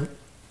 Peter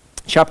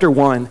chapter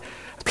 1,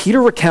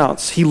 Peter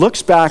recounts, he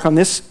looks back on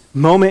this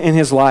moment in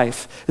his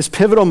life, this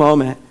pivotal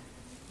moment.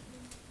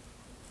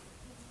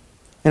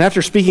 And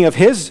after speaking of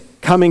his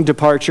coming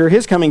departure,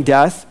 his coming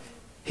death,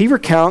 he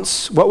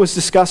recounts what was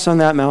discussed on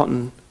that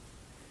mountain.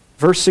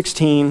 Verse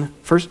 16,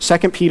 2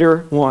 Peter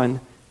 1.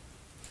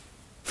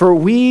 For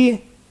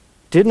we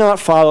did not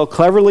follow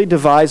cleverly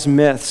devised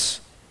myths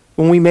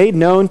when we made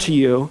known to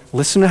you,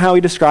 listen to how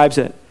he describes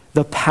it,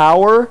 the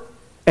power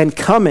and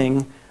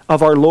coming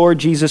of our Lord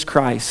Jesus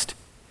Christ.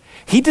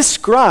 He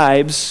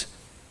describes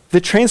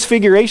the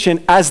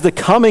transfiguration as the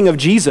coming of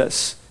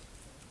Jesus.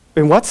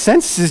 In what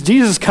sense does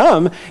Jesus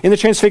come in the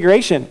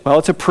transfiguration? Well,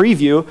 it's a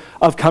preview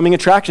of coming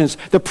attractions,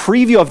 the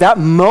preview of that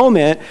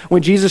moment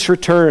when Jesus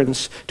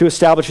returns to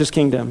establish his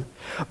kingdom.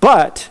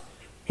 But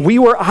we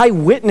were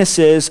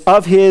eyewitnesses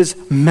of his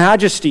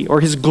majesty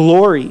or his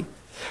glory.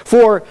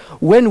 For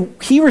when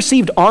he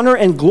received honor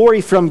and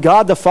glory from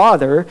God the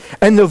Father,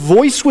 and the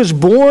voice was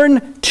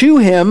borne to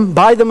him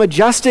by the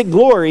majestic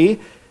glory,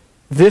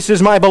 this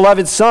is my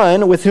beloved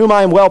Son, with whom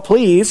I am well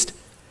pleased,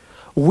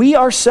 we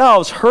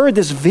ourselves heard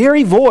this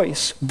very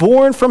voice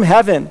borne from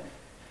heaven,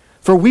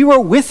 for we were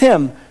with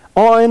him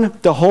on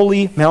the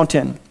holy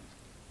mountain.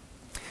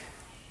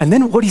 And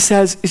then what he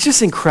says is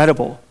just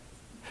incredible.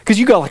 Because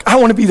you go like, I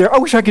want to be there. I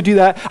wish I could do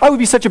that. I would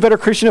be such a better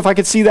Christian if I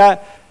could see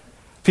that.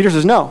 Peter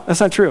says, no, that's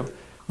not true.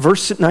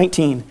 Verse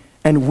 19,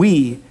 and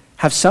we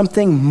have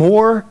something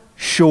more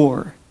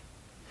sure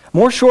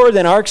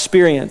than our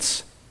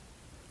experience,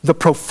 the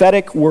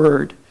prophetic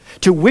word,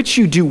 to which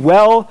you do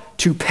well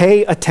to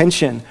pay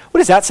attention. What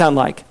does that sound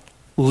like?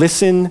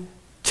 Listen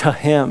to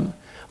him.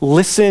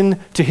 listen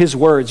to his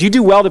words. You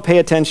do well to pay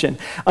attention.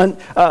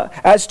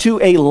 As to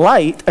a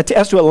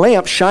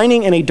lamp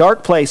shining in a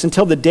dark place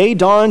until the day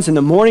dawns and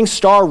the morning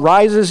star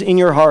rises in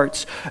your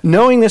hearts.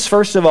 Knowing this,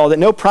 first of all, that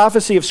no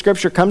prophecy of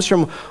Scripture comes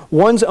from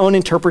one's own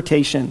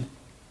interpretation.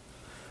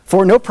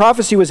 For no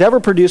prophecy was ever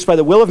produced by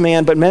the will of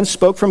man, but men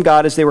spoke from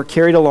God as they were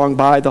carried along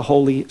by the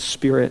Holy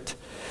Spirit.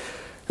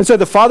 And so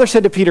the Father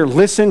said to Peter,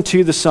 listen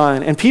to the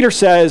Son. And Peter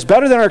says,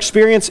 better than our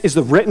experience is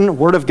the written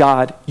word of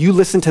God. You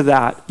listen to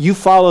that. You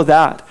follow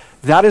that.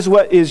 That is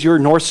what is your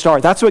North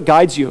Star. That's what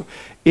guides you.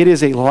 It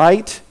is a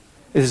light.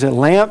 It is a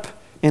lamp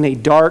in a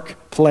dark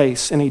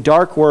place, in a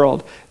dark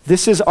world.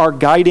 This is our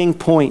guiding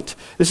point.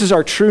 This is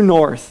our true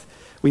north.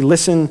 We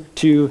listen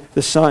to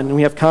the Son, and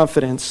we have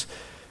confidence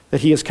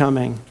that he is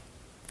coming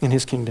in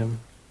his kingdom.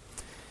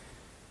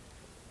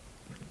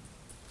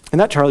 And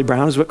that, Charlie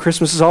Brown, is what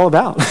Christmas is all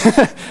about,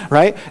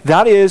 right?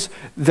 That is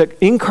the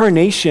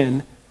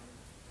incarnation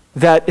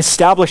that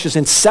establishes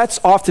and sets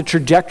off the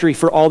trajectory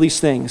for all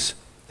these things.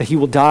 That he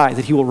will die,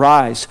 that he will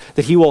rise,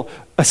 that he will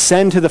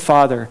ascend to the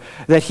Father,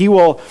 that he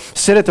will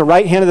sit at the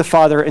right hand of the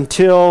Father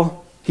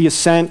until he is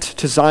sent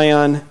to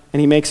Zion and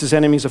he makes his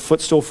enemies a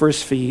footstool for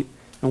his feet,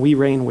 and we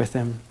reign with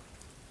him.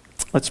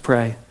 Let's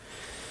pray.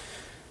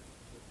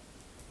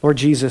 Lord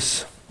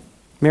Jesus,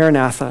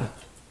 Maranatha,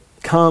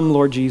 come,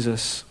 Lord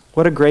Jesus.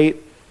 What a great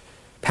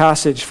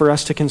passage for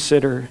us to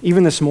consider,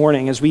 even this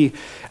morning, as we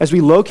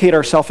locate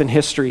ourselves in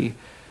history.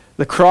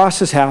 The cross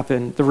has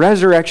happened. The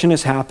resurrection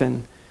has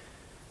happened.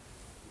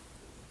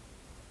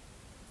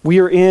 We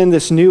are in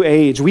this new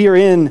age. We are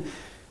in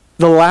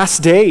the last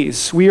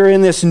days. We are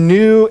in this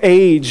new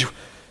age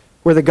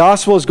where the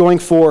gospel is going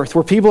forth,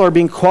 where people are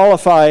being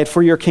qualified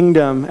for your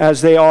kingdom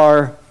as they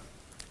are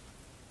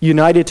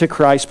united to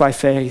Christ by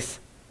faith.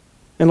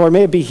 And Lord,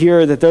 may it be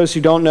here that those who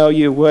don't know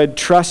you would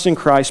trust in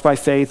Christ by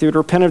faith. They would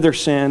repent of their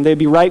sin. They'd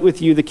be right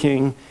with you, the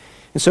King,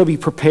 and so be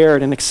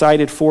prepared and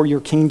excited for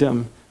your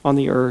kingdom on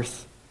the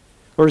earth.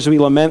 Lord, as we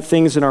lament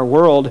things in our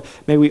world,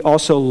 may we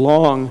also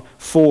long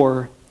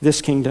for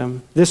this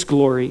kingdom, this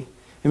glory.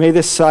 And may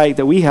this sight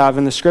that we have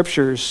in the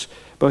Scriptures,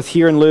 both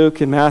here in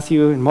Luke and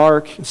Matthew and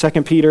Mark and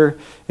 2 Peter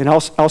and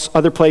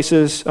other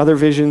places, other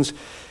visions,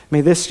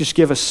 may this just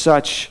give us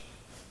such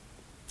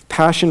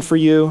passion for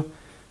you,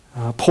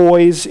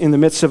 poise in the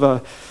midst of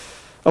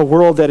a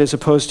world that is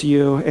opposed to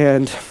you.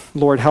 And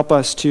Lord, help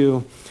us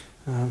to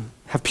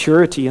have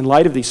purity in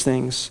light of these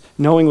things,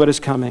 knowing what is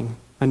coming,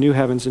 a new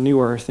heavens, a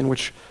new earth, in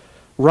which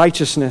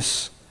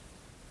righteousness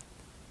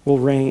will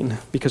reign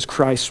because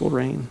Christ will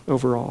reign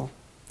over all.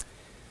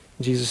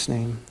 In Jesus'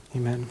 name,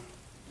 amen.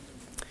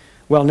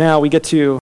 Well, now we get to